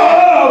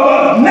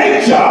of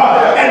nature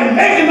and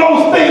making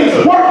those things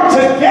work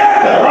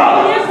together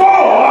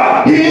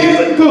for his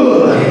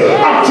good.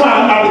 I'm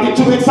trying not to get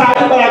too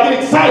excited, but I get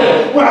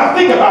excited when I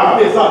think about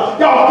this.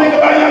 Y'all think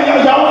about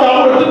y'all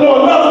want to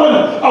know another one?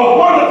 A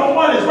wonderful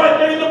one is right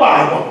there in the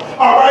Bible.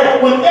 All right,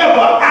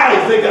 whenever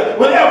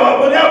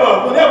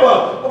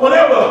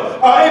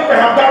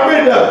Abraham got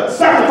ready to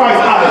sacrifice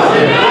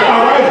Isaac,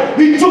 all right,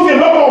 he took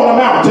him up on a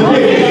mountain,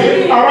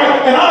 didn't he? All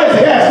right, and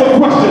Isaac asked the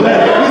question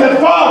there. He said,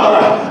 Father,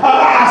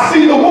 I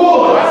see the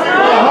wood,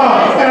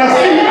 and I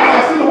see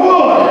the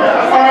wood.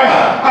 All right,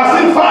 I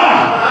see the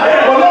fire.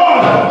 But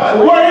Lord,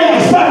 where is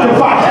the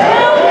sacrifice?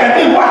 And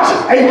then watch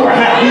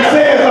Abraham. He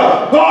says,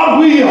 God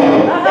will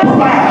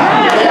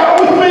provide. Y'all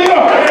with me?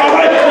 All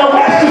right.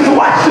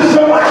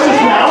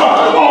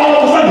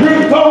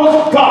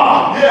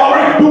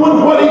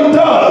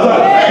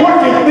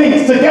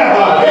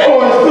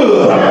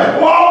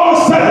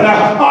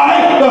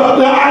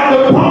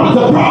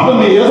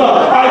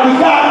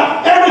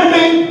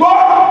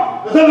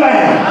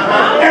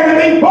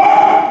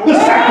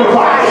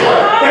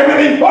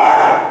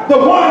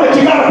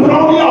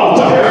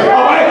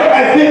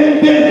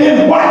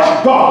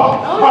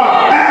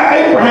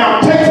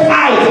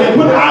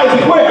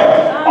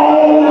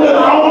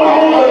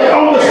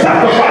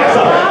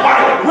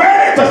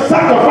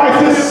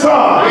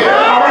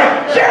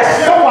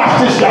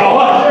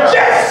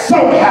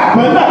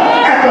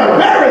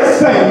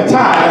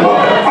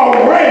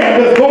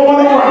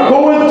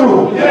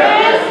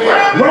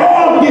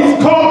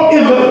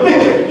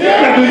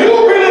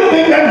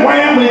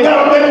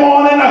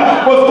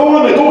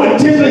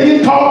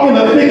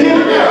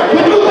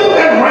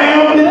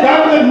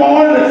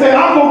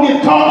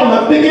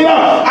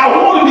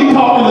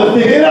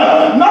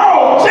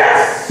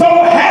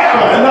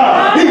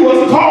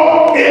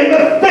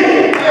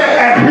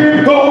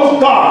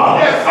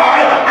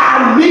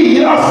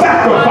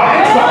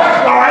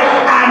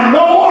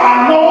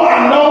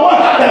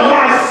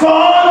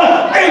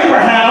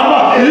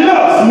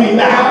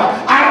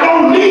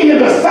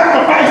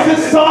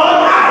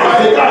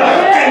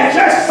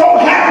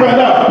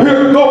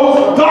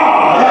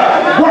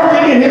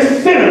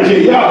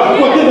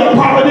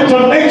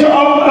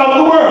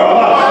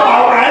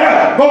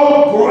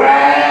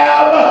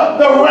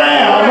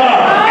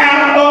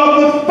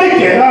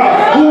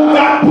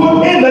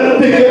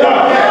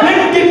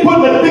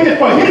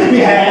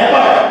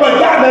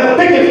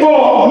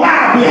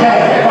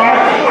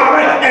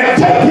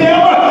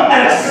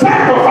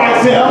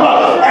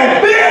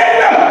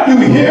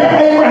 hear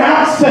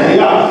Abraham say,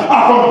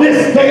 from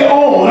this day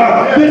on,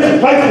 this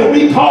place will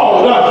be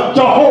called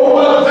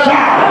Jehovah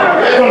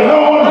Jireh. The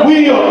Lord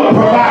will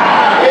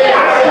provide.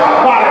 I stop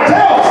by to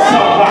tell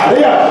somebody,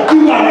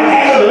 you got to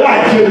act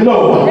like you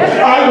know.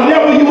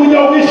 Whenever you and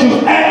your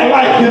issues, act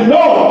like you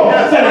know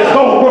that it's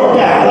going to work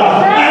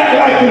out. Act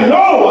like you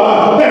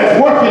know that it's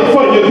working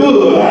for your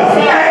good.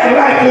 Act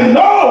like you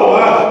know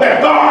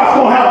that God's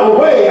going to have a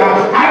way.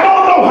 I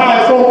don't know how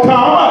it's going to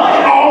come.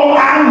 All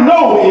I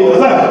know is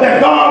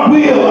that God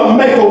will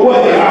make a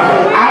way.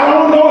 I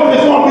don't know if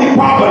it's going to be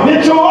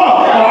providential or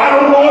I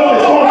don't know if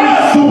it's going to be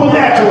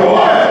supernatural.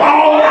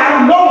 All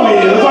I know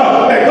is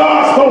that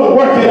God's going to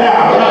work it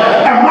out.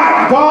 And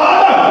my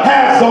God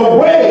has a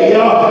way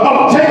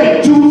of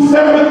taking two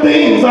separate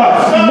things,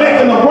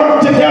 making them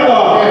work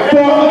together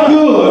for the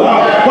good.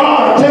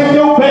 God will take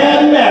your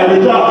bad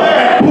marriage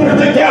and put it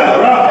together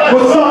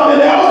with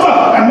something else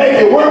and make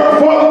it work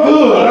for the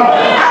good. I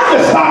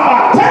just stop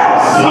by tell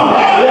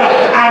somebody,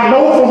 I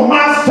know for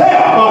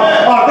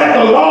myself that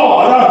the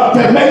Lord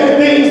can make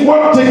things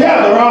work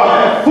together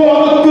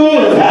for the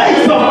good.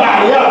 Hey,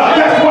 somebody,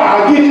 that's why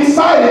I get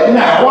excited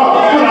now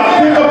when I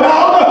think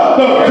about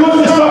the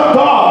goodness of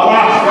God.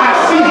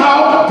 I see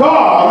how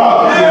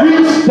God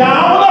reached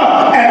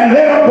down and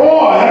let a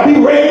boy be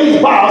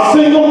raised by a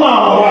single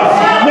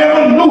mama.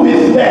 Never knew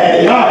his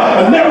daddy.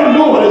 Never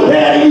knew what his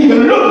daddy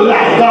even looked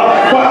like.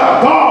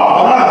 But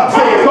God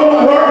said it's going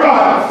to work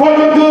for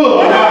your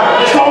good.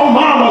 So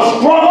mama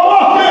struggle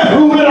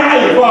through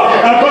life.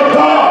 But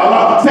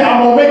God said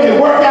I'm going to make it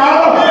work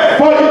out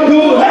for your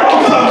good. Help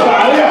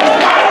somebody.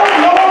 I don't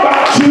know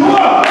about you,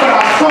 but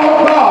I saw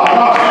God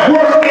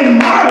work in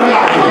my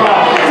life.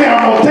 Say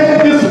I'm going to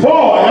take this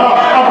boy.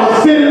 I'm going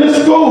to send him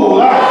to school. All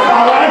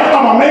right?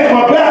 I'm going to make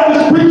my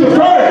Baptist preacher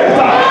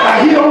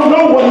first. He don't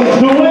know what he's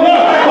doing,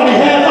 but he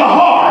has a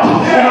heart.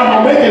 And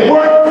I'm going to make it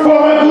work for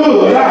my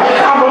good.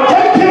 I'm going to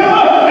take him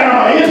and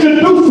I'm going to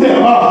introduce him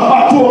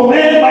to a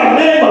man by the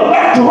name of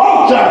Dr.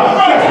 Roach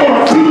that's going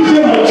to teach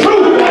him the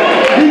truth.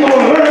 He's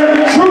going to learn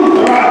the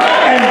truth.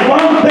 And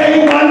one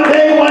day,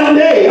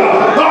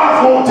 God's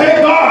going to take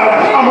God.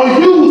 I'm going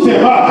to use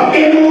him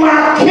in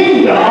my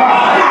kingdom.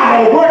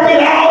 I'm going to work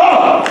it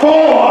out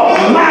for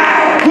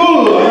my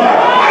good.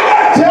 I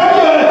got to tell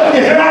you,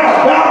 it's not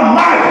about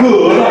my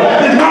good.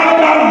 It's not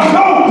about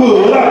your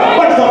good,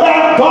 but it's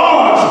about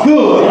God's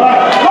good.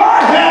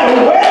 God had a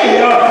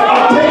way of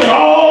taking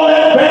all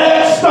that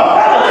bad stuff.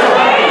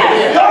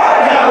 God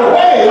had a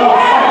way of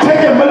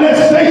taking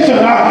molestation.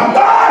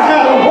 God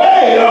had a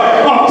way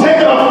of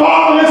taking a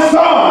fatherless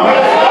son.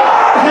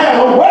 God had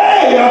a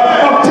way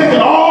of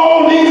taking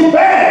all these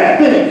bad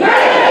things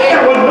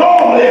that would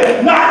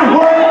normally not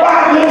work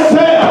by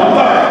themselves.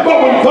 But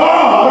when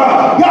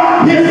God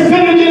got his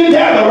synergy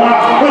together,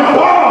 when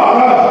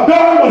God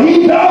done what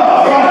he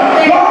does,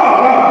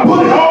 God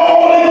put it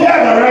all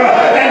together,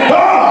 and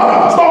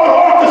God started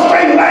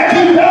orchestrating like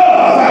he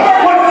does.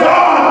 What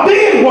God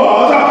did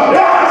was,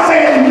 God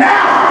said,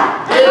 now,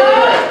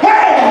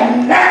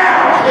 hey,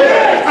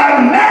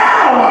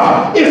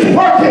 now it's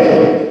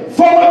working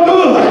for the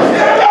good.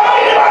 Y'all,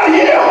 anybody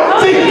here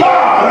see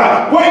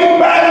God way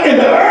back in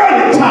the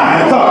early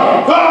times?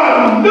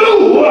 God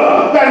knew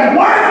that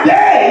one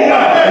day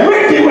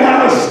Ricky would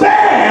have to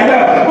stand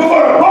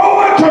before the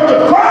Bowen Church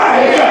of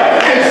Christ.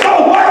 And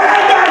so what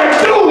I got to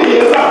do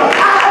is I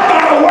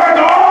got to work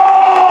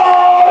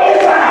all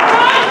this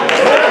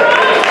out.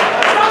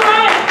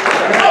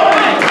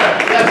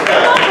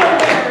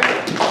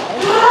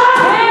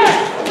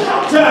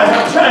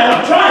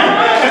 I'm trying.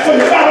 And so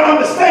you got to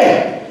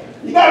understand.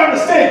 You got to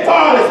understand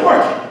God is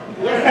working.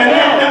 And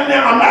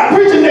now I'm not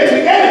preaching next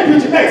week. Andy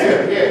preaching next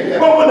week.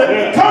 But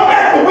when come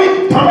back for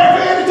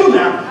Andy too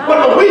now. But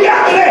the week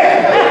after that,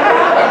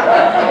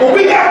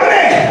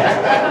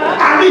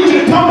 I need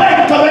you to come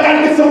back because I got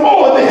to get some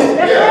more of this.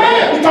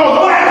 Because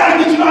what I got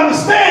to get you to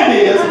understand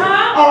is,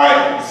 all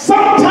right,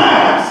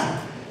 sometimes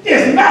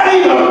it's not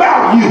even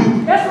about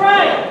you. That's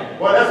right.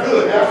 Well, that's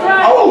good. That's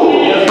right. Oh,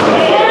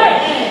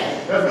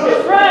 That's good.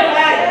 That's right.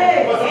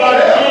 What's about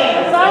that?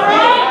 That's all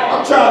right.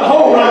 I'm trying to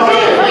hold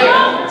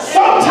on.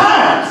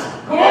 Sometimes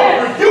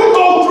Yes. you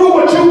go through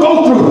what you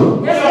go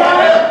through That's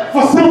right.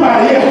 for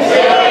somebody else.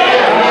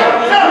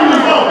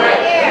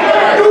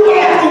 You go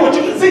through what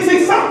you see.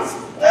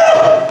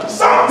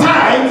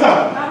 Sometimes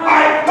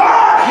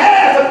God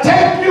has to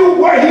take you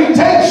where he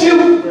takes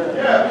you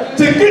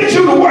to get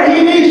you to where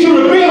he needs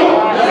you to be.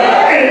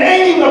 And it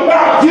ain't even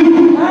about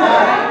you.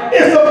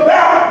 It's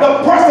about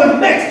the person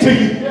next to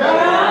you.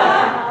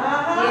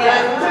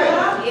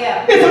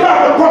 It's about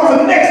the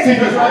person next to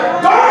you.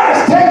 God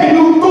is taking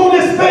you through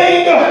this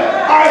thing, all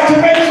right, to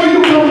make sure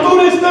you come through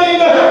this thing.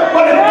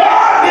 But if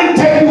God didn't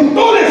take you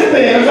through this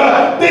thing,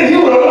 then he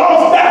would have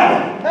lost that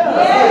one.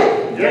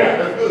 Yeah,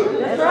 that's good.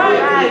 That's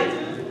right.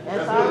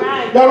 That's all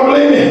right. Y'all don't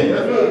believe me?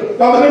 That's good.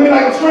 Y'all believe me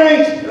like I'm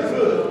strange? That's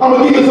good. I'm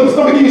gonna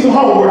give you some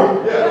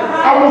homework.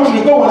 I want you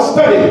to go and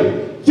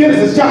study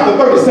Genesis chapter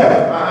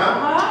 37.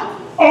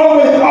 All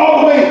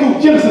the way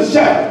through Genesis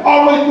chapter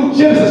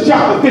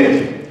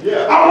 50.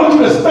 I want you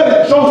to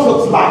study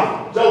Joseph's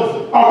life.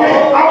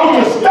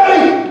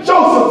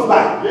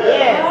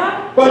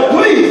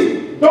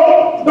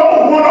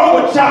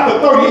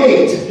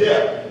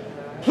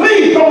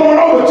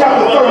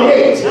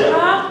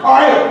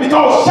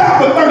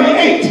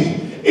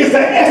 8 is the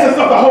essence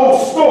of the whole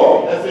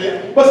story. That's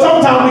it. But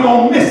sometimes we're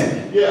going to miss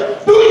it.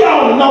 Yeah. Do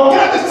y'all know? Can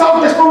I just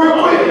talk this for real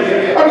quick?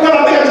 Because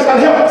I think I just got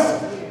to help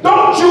us.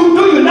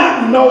 Do you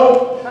not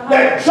know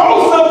that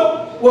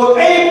Joseph was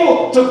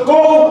able to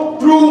go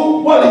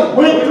through what he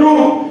went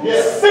through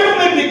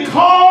simply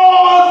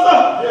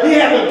because he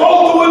had to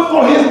go through it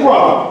for his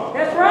brother?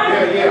 That's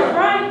right. Yeah. That's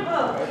right.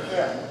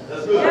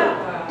 That's good.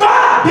 Yeah.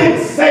 God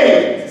didn't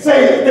save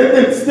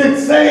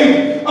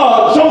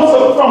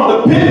Joseph from the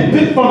pit.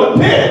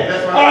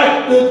 That's right. All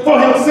right, for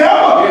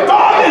himself. Yeah.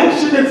 God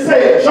didn't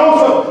save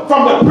Joseph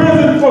from the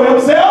prison for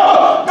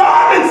himself.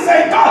 God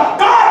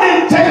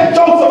didn't take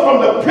Joseph from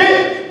the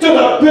pit to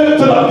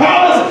the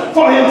palace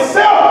for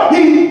himself.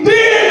 He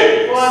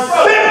did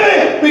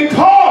simply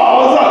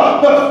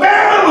because the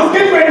famine was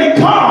getting ready to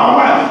come,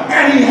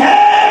 and he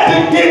had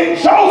to get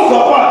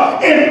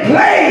Joseph in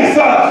place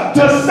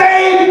to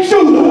save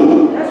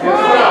Judah. That's Yes,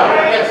 right.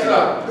 sir. Yes,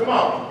 sir. Come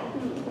on.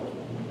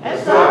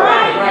 That's all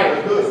right. That's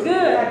That's good.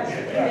 good. That's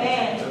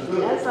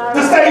good. That's all To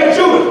right. save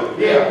Judah.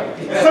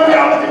 Yeah. Some of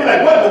y'all look at me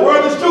like, what in the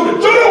world is Judah?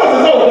 Judah was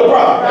his older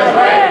brother. That's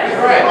right. That's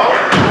right.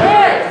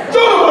 Yes.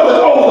 Judah was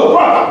his older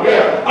brother.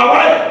 Yeah. All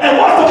right? And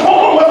what's the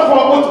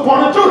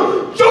point of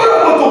Judah? Judah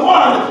was the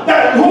one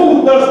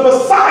who the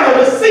Messiah,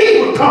 the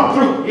seed, would come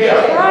through. Yeah.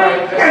 That's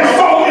right. And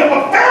so if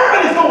a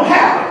famine is going to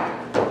happen,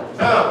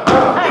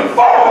 if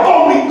folk are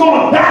going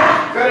to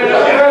die, Cut it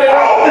up. if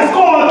folk is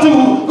going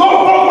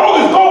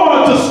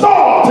to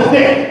starve to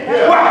death,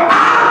 well, I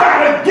got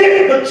to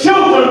get the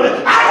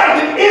children, I got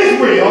to get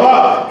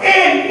Israel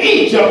in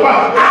Egypt. I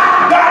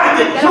got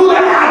to get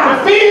Judah out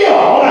the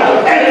field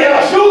and get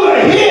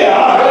Judah here.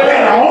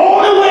 And the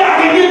only way I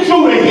can get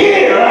Judah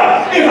here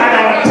is I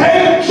got to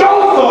take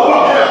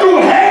Joseph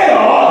through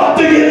hell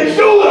to get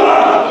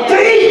Judah to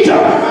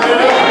Egypt.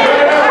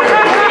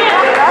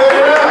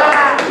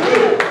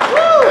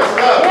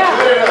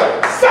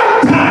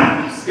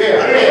 Sometimes,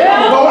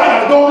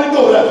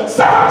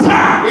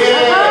 sometimes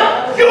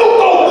you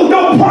go through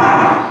your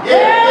pride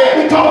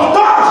because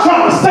God's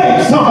trying to save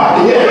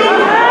somebody else.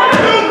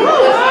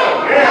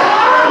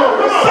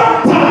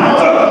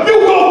 Sometimes you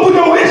go through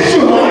your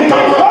issues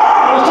because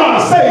God is trying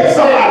to save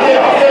somebody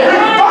else.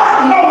 God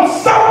knows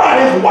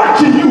somebody's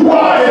watching you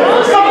walk.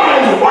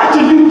 Somebody's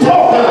watching you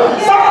talk.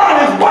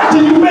 Somebody's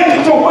watching you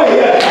making your way.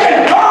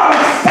 And God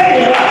is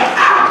saying,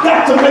 I've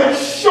got to make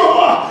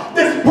sure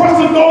this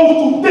person goes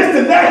through this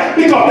and that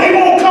because they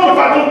won't come if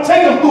I don't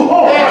take them through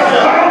hard.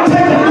 If I don't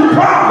take them through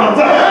problems.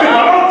 If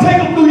I don't take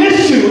them through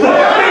issues. They're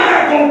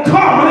not going to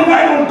come and they're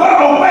not going to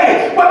go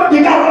away. But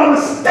you got to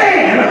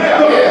understand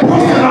the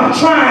person I'm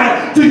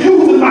trying to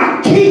use in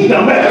my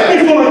kingdom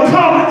is going to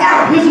come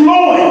out his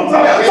loins.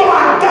 So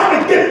I got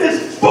to get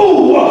this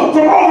fool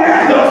from over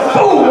after the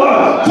fool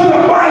to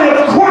the body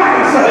of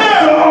Christ.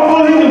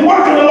 So he can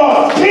work in the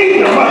Lord's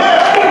kingdom. But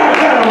I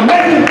got to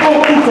make him go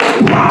through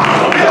some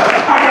problems.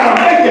 I got to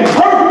make him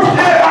hurt.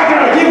 I got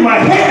to give him a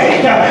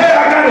headache. I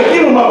got to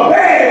give him a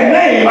bad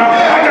name. I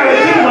got to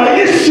give him an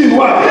issue.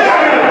 I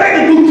got to take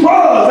him through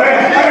drugs. I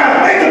got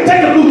to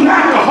take him through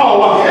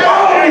alcohol.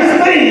 All these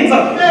things.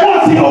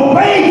 Once he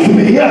obeys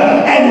me,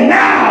 and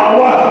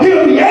now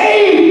he'll be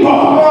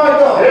able.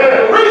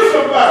 Read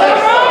somebody.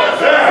 That's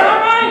all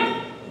right.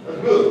 That's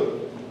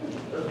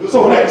good. So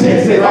that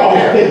text says all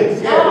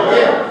things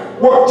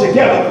work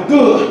together for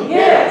good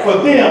Yes. for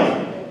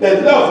them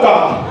that love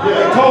God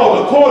and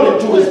called according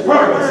to his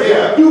purpose.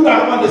 Yeah. You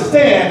got to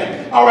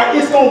understand, all right,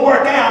 it's going to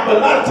work out, but a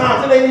lot of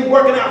times it ain't even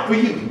working out for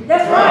you.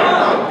 That's right.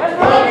 That's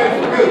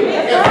right.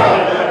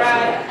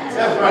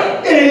 That's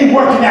right. It ain't even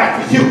working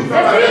out for you.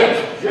 That's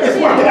it. It's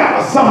working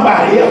out for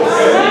somebody else.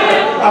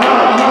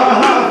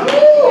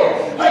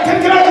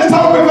 Can I just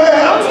talk real fast?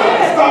 I'm trying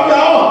to stop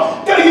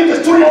y'all. Can I get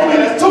just 2 more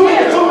minutes? 2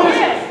 minutes, 2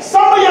 minutes.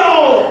 Some of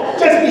y'all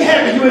just be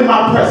happy you in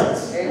my presence.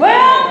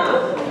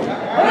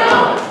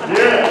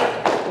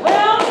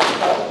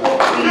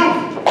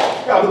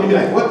 Y'all look at me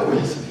like, what the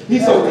reason?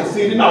 He's so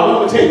conceited. No, I'm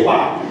going to tell you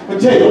why. I'm going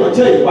to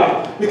tell you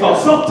why.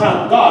 Because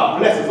sometimes God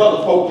blesses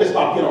other folk just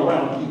by getting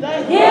around you.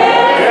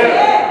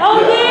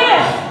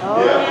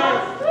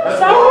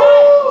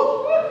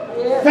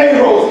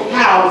 Pharaoh's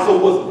house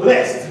was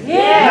blessed,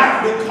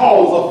 not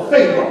because of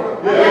Pharaoh.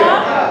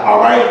 All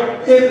right?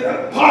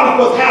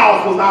 Potiphar's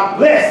house was not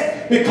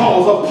blessed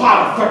because of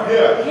Potiphar.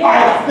 All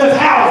right? This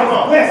house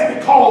was blessed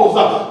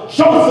because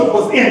Joseph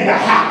was in the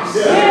house.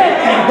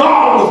 And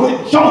God was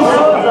with Joseph.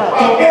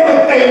 So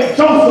everything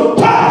Joseph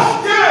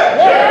touched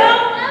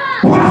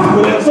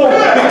prospered. So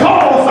because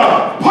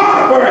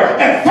Potiphar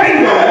and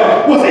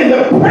Pharaoh was in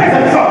the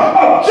presence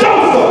of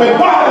Joseph and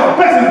God was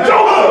blessing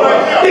Joseph,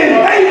 then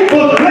they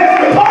was blessed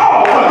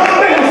because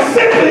they were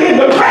simply in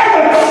the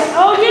presence.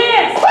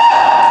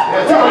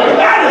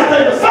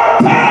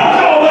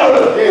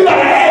 Sometimes you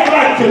gotta act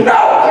like you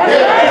know.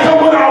 And so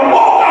when I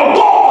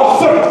walk a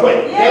certain way.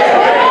 I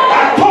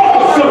talk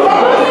a certain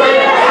way.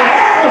 I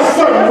act a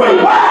certain way.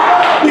 Why?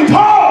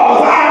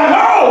 Because I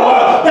know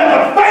that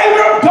the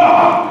favor of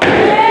God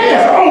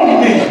is on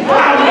me.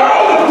 I know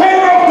the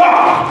favor of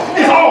God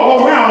is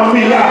all around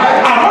me. I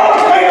know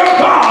the favor of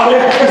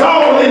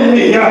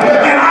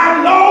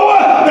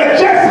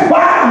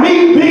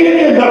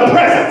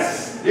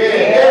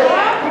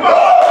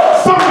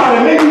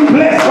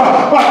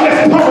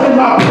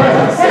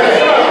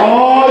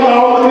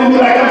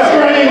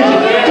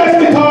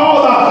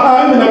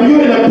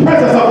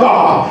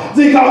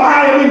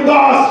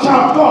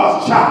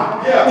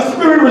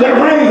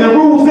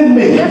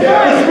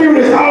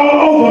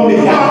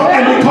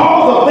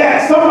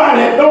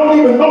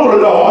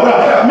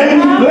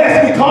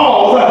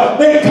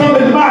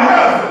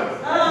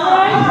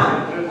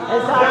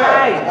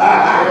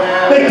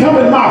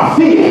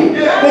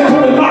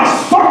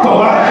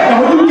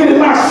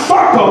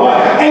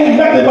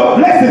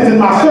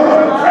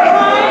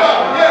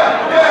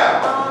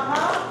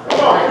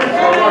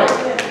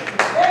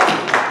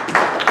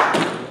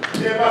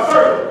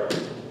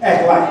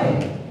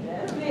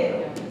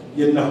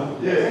you know.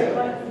 Yeah.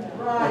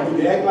 And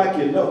when you act like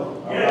you know,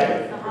 you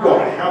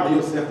ought to handle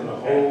yourself in a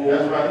whole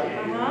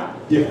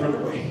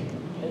different way.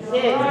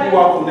 When you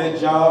walk on that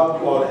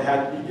job, you ought to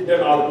have,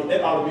 that ought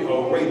to be a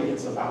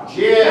radiance about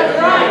you. Yeah.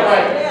 That's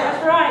right.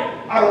 That's right.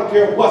 I don't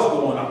care what's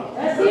going on.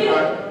 That's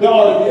it. There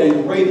ought to be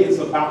a radiance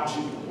about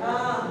you.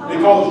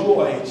 Because you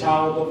are a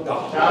child of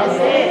God.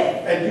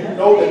 And you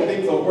know that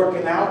things are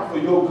working out for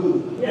your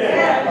good.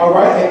 Yeah. All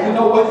right? And you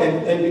know what?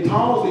 And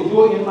because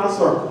you're in my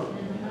circle,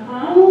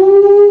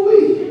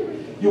 ooh-wee,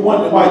 you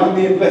wonder why you're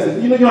being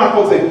blessed. You know how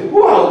folks say,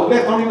 "Ooh, I was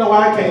blessed. I don't even know where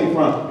I came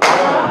from."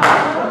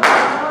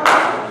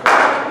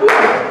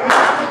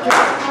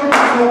 I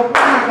don't know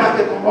why I got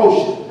that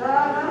promotion.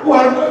 Ooh, I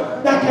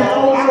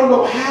don't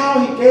know how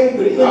he gave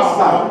you the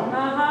insight.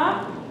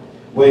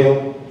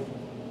 Well,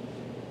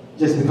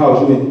 just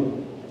because you're in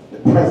the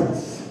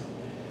presence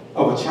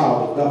of a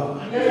child of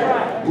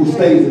God, who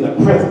stays in the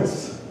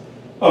presence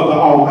of the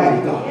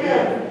Almighty God,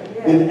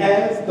 then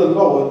as the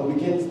Lord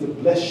begins to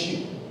bless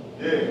you,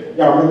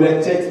 y'all remember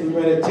that text?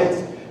 Remember that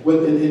text?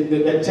 When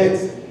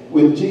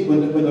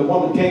the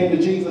woman came to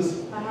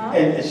Jesus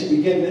and she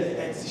began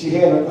to, she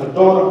had a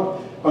daughter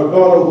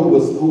who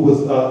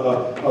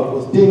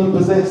was demon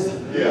possessed,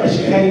 and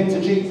she came to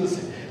Jesus.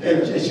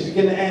 And she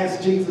began to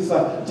ask Jesus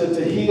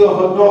to heal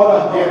her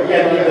daughter.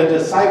 And the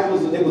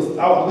disciples, they was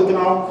out looking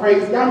all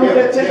crazy. Y'all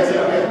remember that text?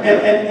 And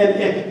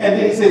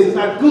then he says it's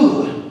not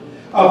good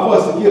for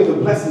us to give the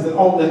blessings that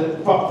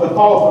fall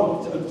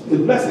from the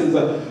blessings to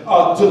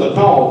the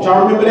dogs.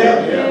 Y'all remember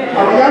that?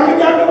 Y'all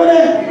remember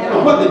that?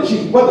 And what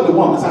did the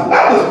woman say?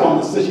 Now this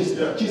woman says,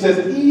 she says,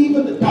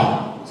 even the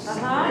dogs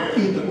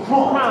eat the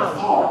crumbs that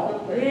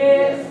fall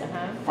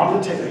from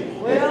the table.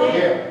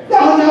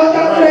 Y'all,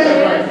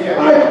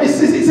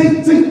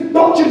 see,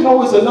 don't you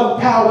know it's enough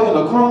power in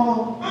a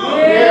crumb? Oh,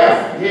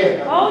 yes.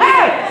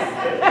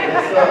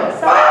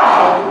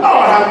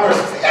 Lord have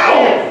mercy.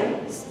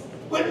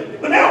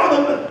 Whenever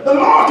the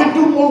Lord can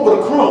do more with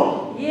a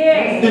crumb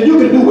than you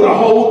can do with a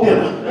whole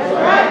dinner. That's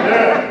right.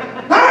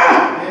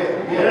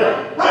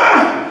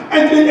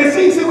 And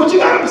see, what you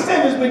got to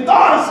understand is when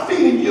God is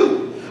feeding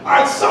you, all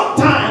right,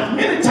 sometimes,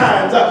 many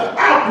times,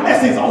 our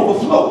blessings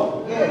overflow.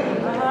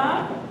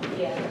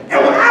 And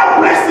when our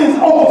blessings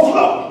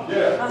overflow,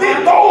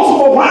 then those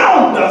who are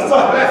around us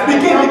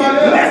begin to get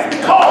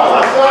blessed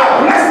because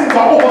our blessings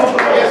are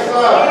overflowing.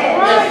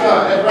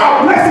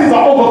 Our blessings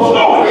are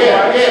overflowing.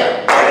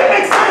 Does it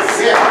make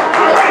sense?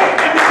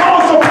 And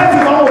because your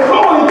blessings are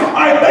overflowing,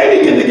 they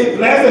begin to get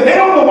blessed, and they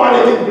don't know why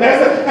they get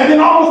blessed. And then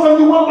all of a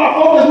sudden you want my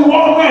focus, you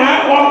walk around.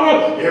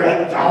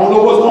 I don't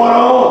know what's going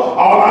on.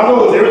 All I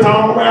know is every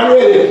time I'm around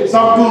here,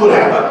 something good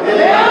happens.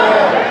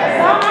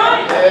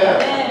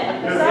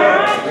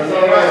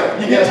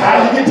 You get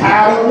tired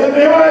of it. You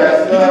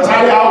get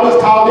tired of always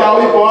call me,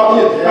 always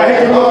bother you. Hey,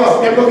 can we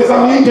go get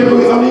something to eat? Can we go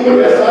get something to eat?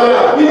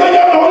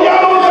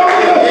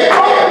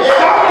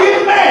 Stop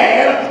getting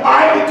mad, all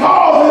right,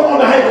 because they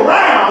want to hang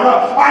around.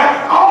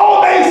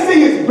 All they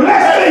see is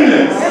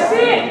blessings.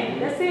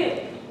 That's it.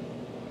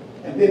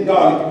 And then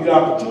God will give you the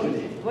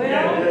opportunity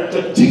to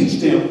teach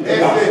them.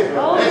 That's it.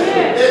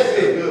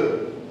 Good.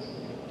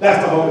 That's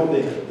the whole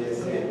thing.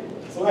 That's it.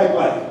 So act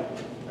like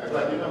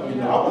You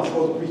know. I wasn't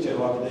supposed to preach that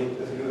all today.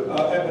 That's good.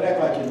 But act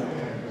like you know.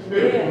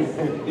 Yes.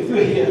 If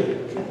you're here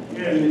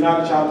and you're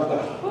not a child of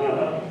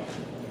God,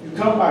 you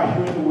come by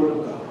hearing the word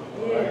of God.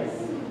 Yes.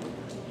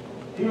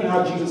 Hearing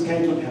how Jesus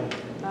came from heaven,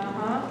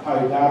 how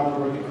he died on the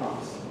rugged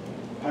cross,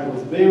 how he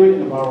was buried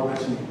in a borrowed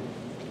tomb,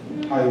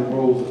 how he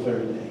rose the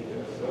third day.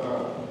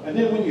 And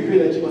then when you hear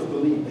that, you must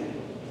believe that.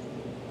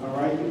 All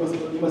right? You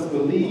must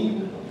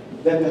believe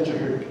that you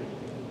heard.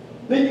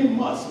 Then you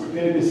must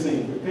repent of your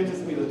sin.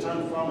 Repentance means a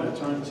turn from and a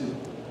turn to.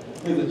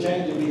 It means a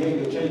change of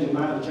behavior, a change of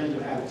mind, a change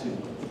of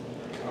attitude.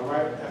 All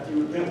right? After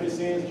you repent of your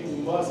sins, you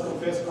must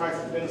confess Christ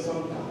as being the Son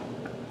of God.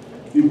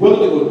 Be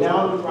willing to go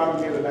down the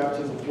road of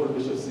baptism for the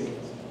remission of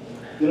sins.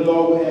 Then the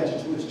Lord will add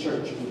you to his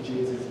church, which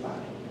is his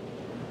body.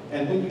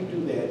 And when you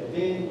do that,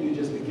 then you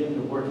just begin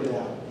to work it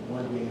out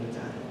one day at a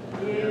time.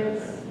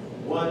 Yes.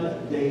 One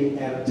day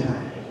at a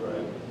time.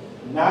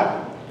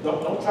 Right.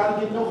 Don't try to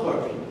get no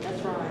hurry.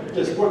 That's right.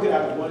 Just work it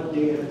out one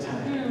day at a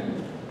time.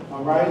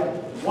 All right?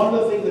 One of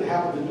the things that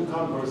happens to new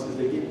converts is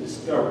they get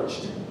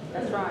discouraged.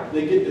 That's right.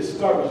 They get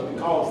discouraged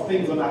because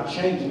things are not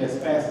changing as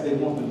fast as they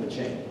want them to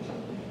change.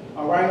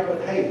 All right?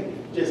 But hey,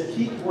 just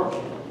keep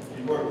working.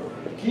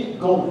 Keep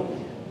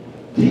going.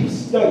 Keep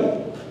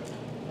studying.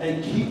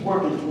 And keep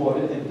working toward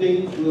it, and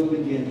things will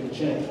begin to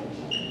change.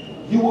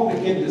 You will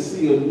begin to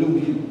see a new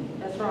you.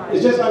 That's right.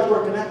 It's just like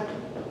working out.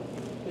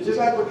 It's just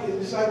like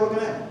working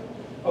out.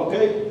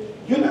 Okay?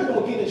 You're not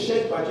going to get in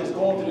shape by just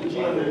going to the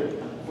gym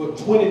for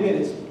 20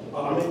 minutes,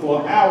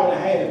 for an hour and a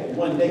half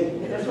one day.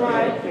 That's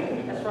right.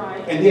 That's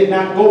right. And then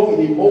not go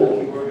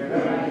anymore.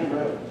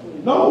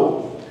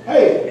 No.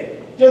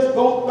 Hey, just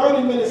go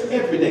 30 minutes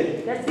every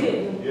day. That's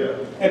it. Yeah.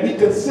 And be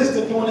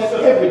consistent doing that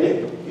every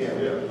day.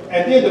 Yeah.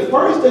 And then the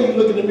first day you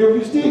look in the mirror,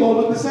 you still going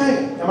to look the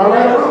same. Am I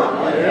right or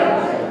wrong?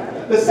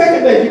 Yeah. The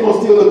second day you're going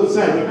to still look the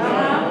same.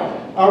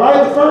 All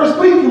right, the first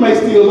week you may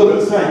still look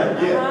the same.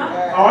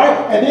 All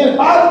right, and then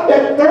by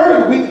that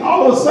third week,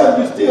 all of a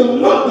sudden you still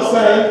look the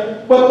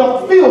same, but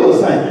don't feel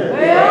the same.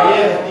 Well.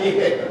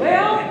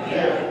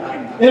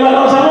 Anybody know what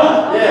I'm talking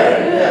about?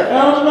 Yeah.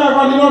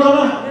 You know what I'm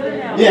talking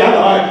about? Yeah, I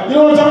know. You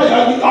know what I'm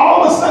talking about?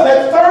 All of a sudden, that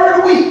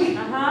third week,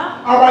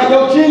 all right,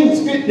 your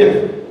jeans fit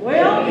different.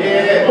 Well.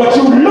 But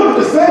you look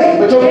the same,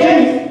 but your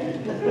jeans,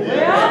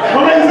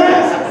 don't make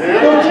sense?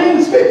 Your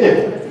jeans fit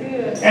different.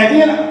 And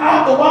then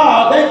after a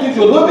while, that gives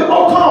you a little bit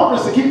more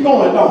confidence to keep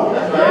going, don't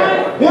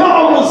it? Then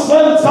all of a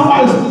sudden,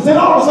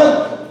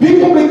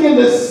 people begin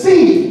to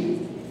see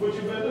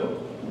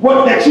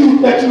that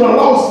you done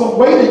lost some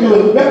weight and you're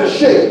in better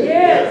shape.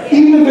 Yes.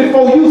 Even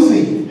before you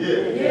see it.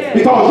 Yes.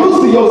 Because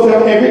you see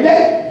yourself every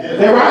day. Is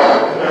that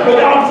right?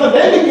 But all of a sudden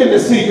they begin to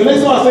see you. They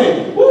start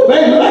saying, "Ooh,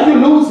 baby, you look like you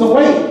lose some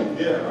weight."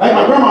 Like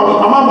my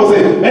mom would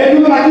say, "Baby, you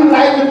look like you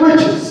light the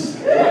britches."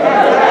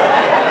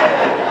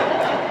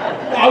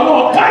 I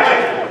know I'm coming.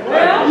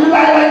 You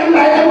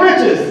like the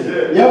britches.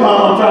 Yeah,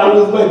 mom, I'm trying to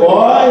lose weight,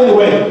 boy.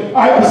 Anyway,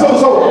 all right. So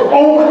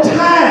over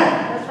time.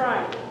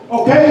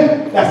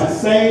 Okay? That's the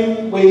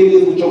same way it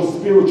is with your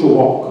spiritual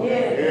walk.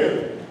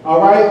 Yes. All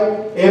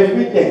right?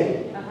 Every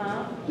day.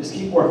 Just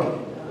keep working.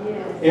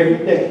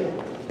 Every day.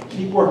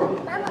 Keep working.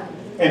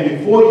 And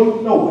before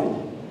you know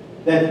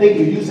it, that thing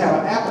you used to have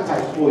an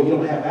appetite for, you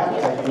don't have an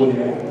appetite for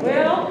anymore.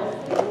 Well.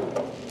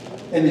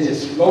 And it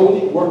just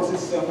slowly works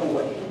itself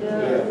away.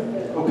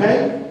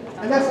 Okay?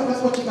 And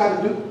that's what you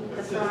got to do.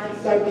 That's right.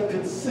 You got to be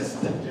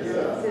consistent.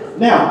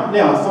 Now,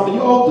 some of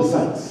you older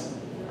saints.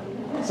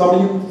 Some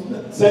of you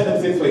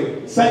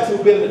saints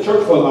who've been in the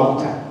church for a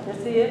long time.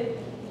 That's it.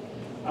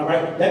 All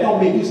right? That don't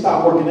mean you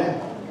stop working out.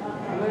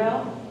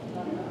 Well.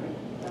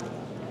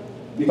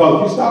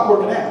 Because if you stop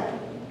working out,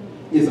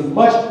 it's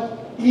much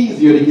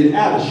easier to get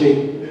out of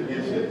shape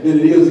than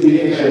it is to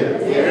get in shape.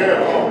 That's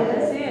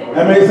it.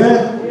 That makes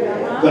sense?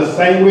 The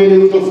same way it is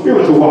with your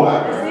spiritual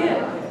walk.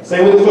 That's it.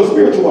 Same way with your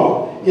spiritual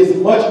walk. It's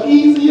much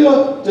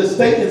easier to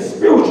stay in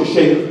spiritual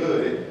shape.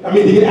 I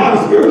mean, to get out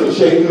of spiritual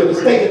shape than to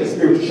stay in the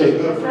spiritual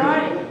shape. That's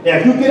right. Now,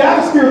 if you get out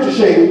of spiritual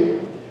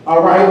shape,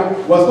 all right,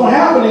 what's going to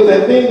happen is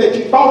that thing that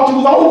you thought you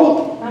was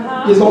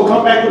over is going to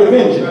come back with a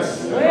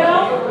vengeance.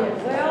 Well.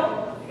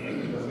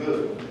 That's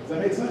good. Does that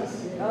make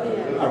sense? Oh,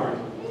 yeah. All right.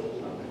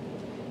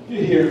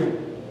 You're here,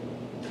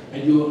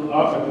 and you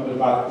are talking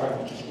about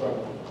practical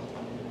struggle.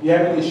 You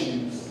have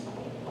issues.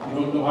 You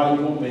don't know how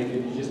you're going to make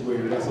it. You just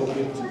worry. That's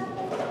okay, too.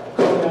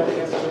 Come down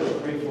and ask church to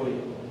pray for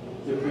you.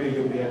 To pray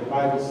your behalf. The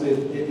Bible says,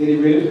 it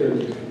read it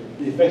earlier,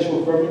 the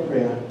effectual fervent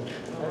prayer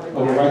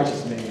of a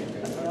righteous man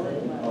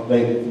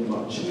availeth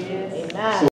much. Yes. Amen. So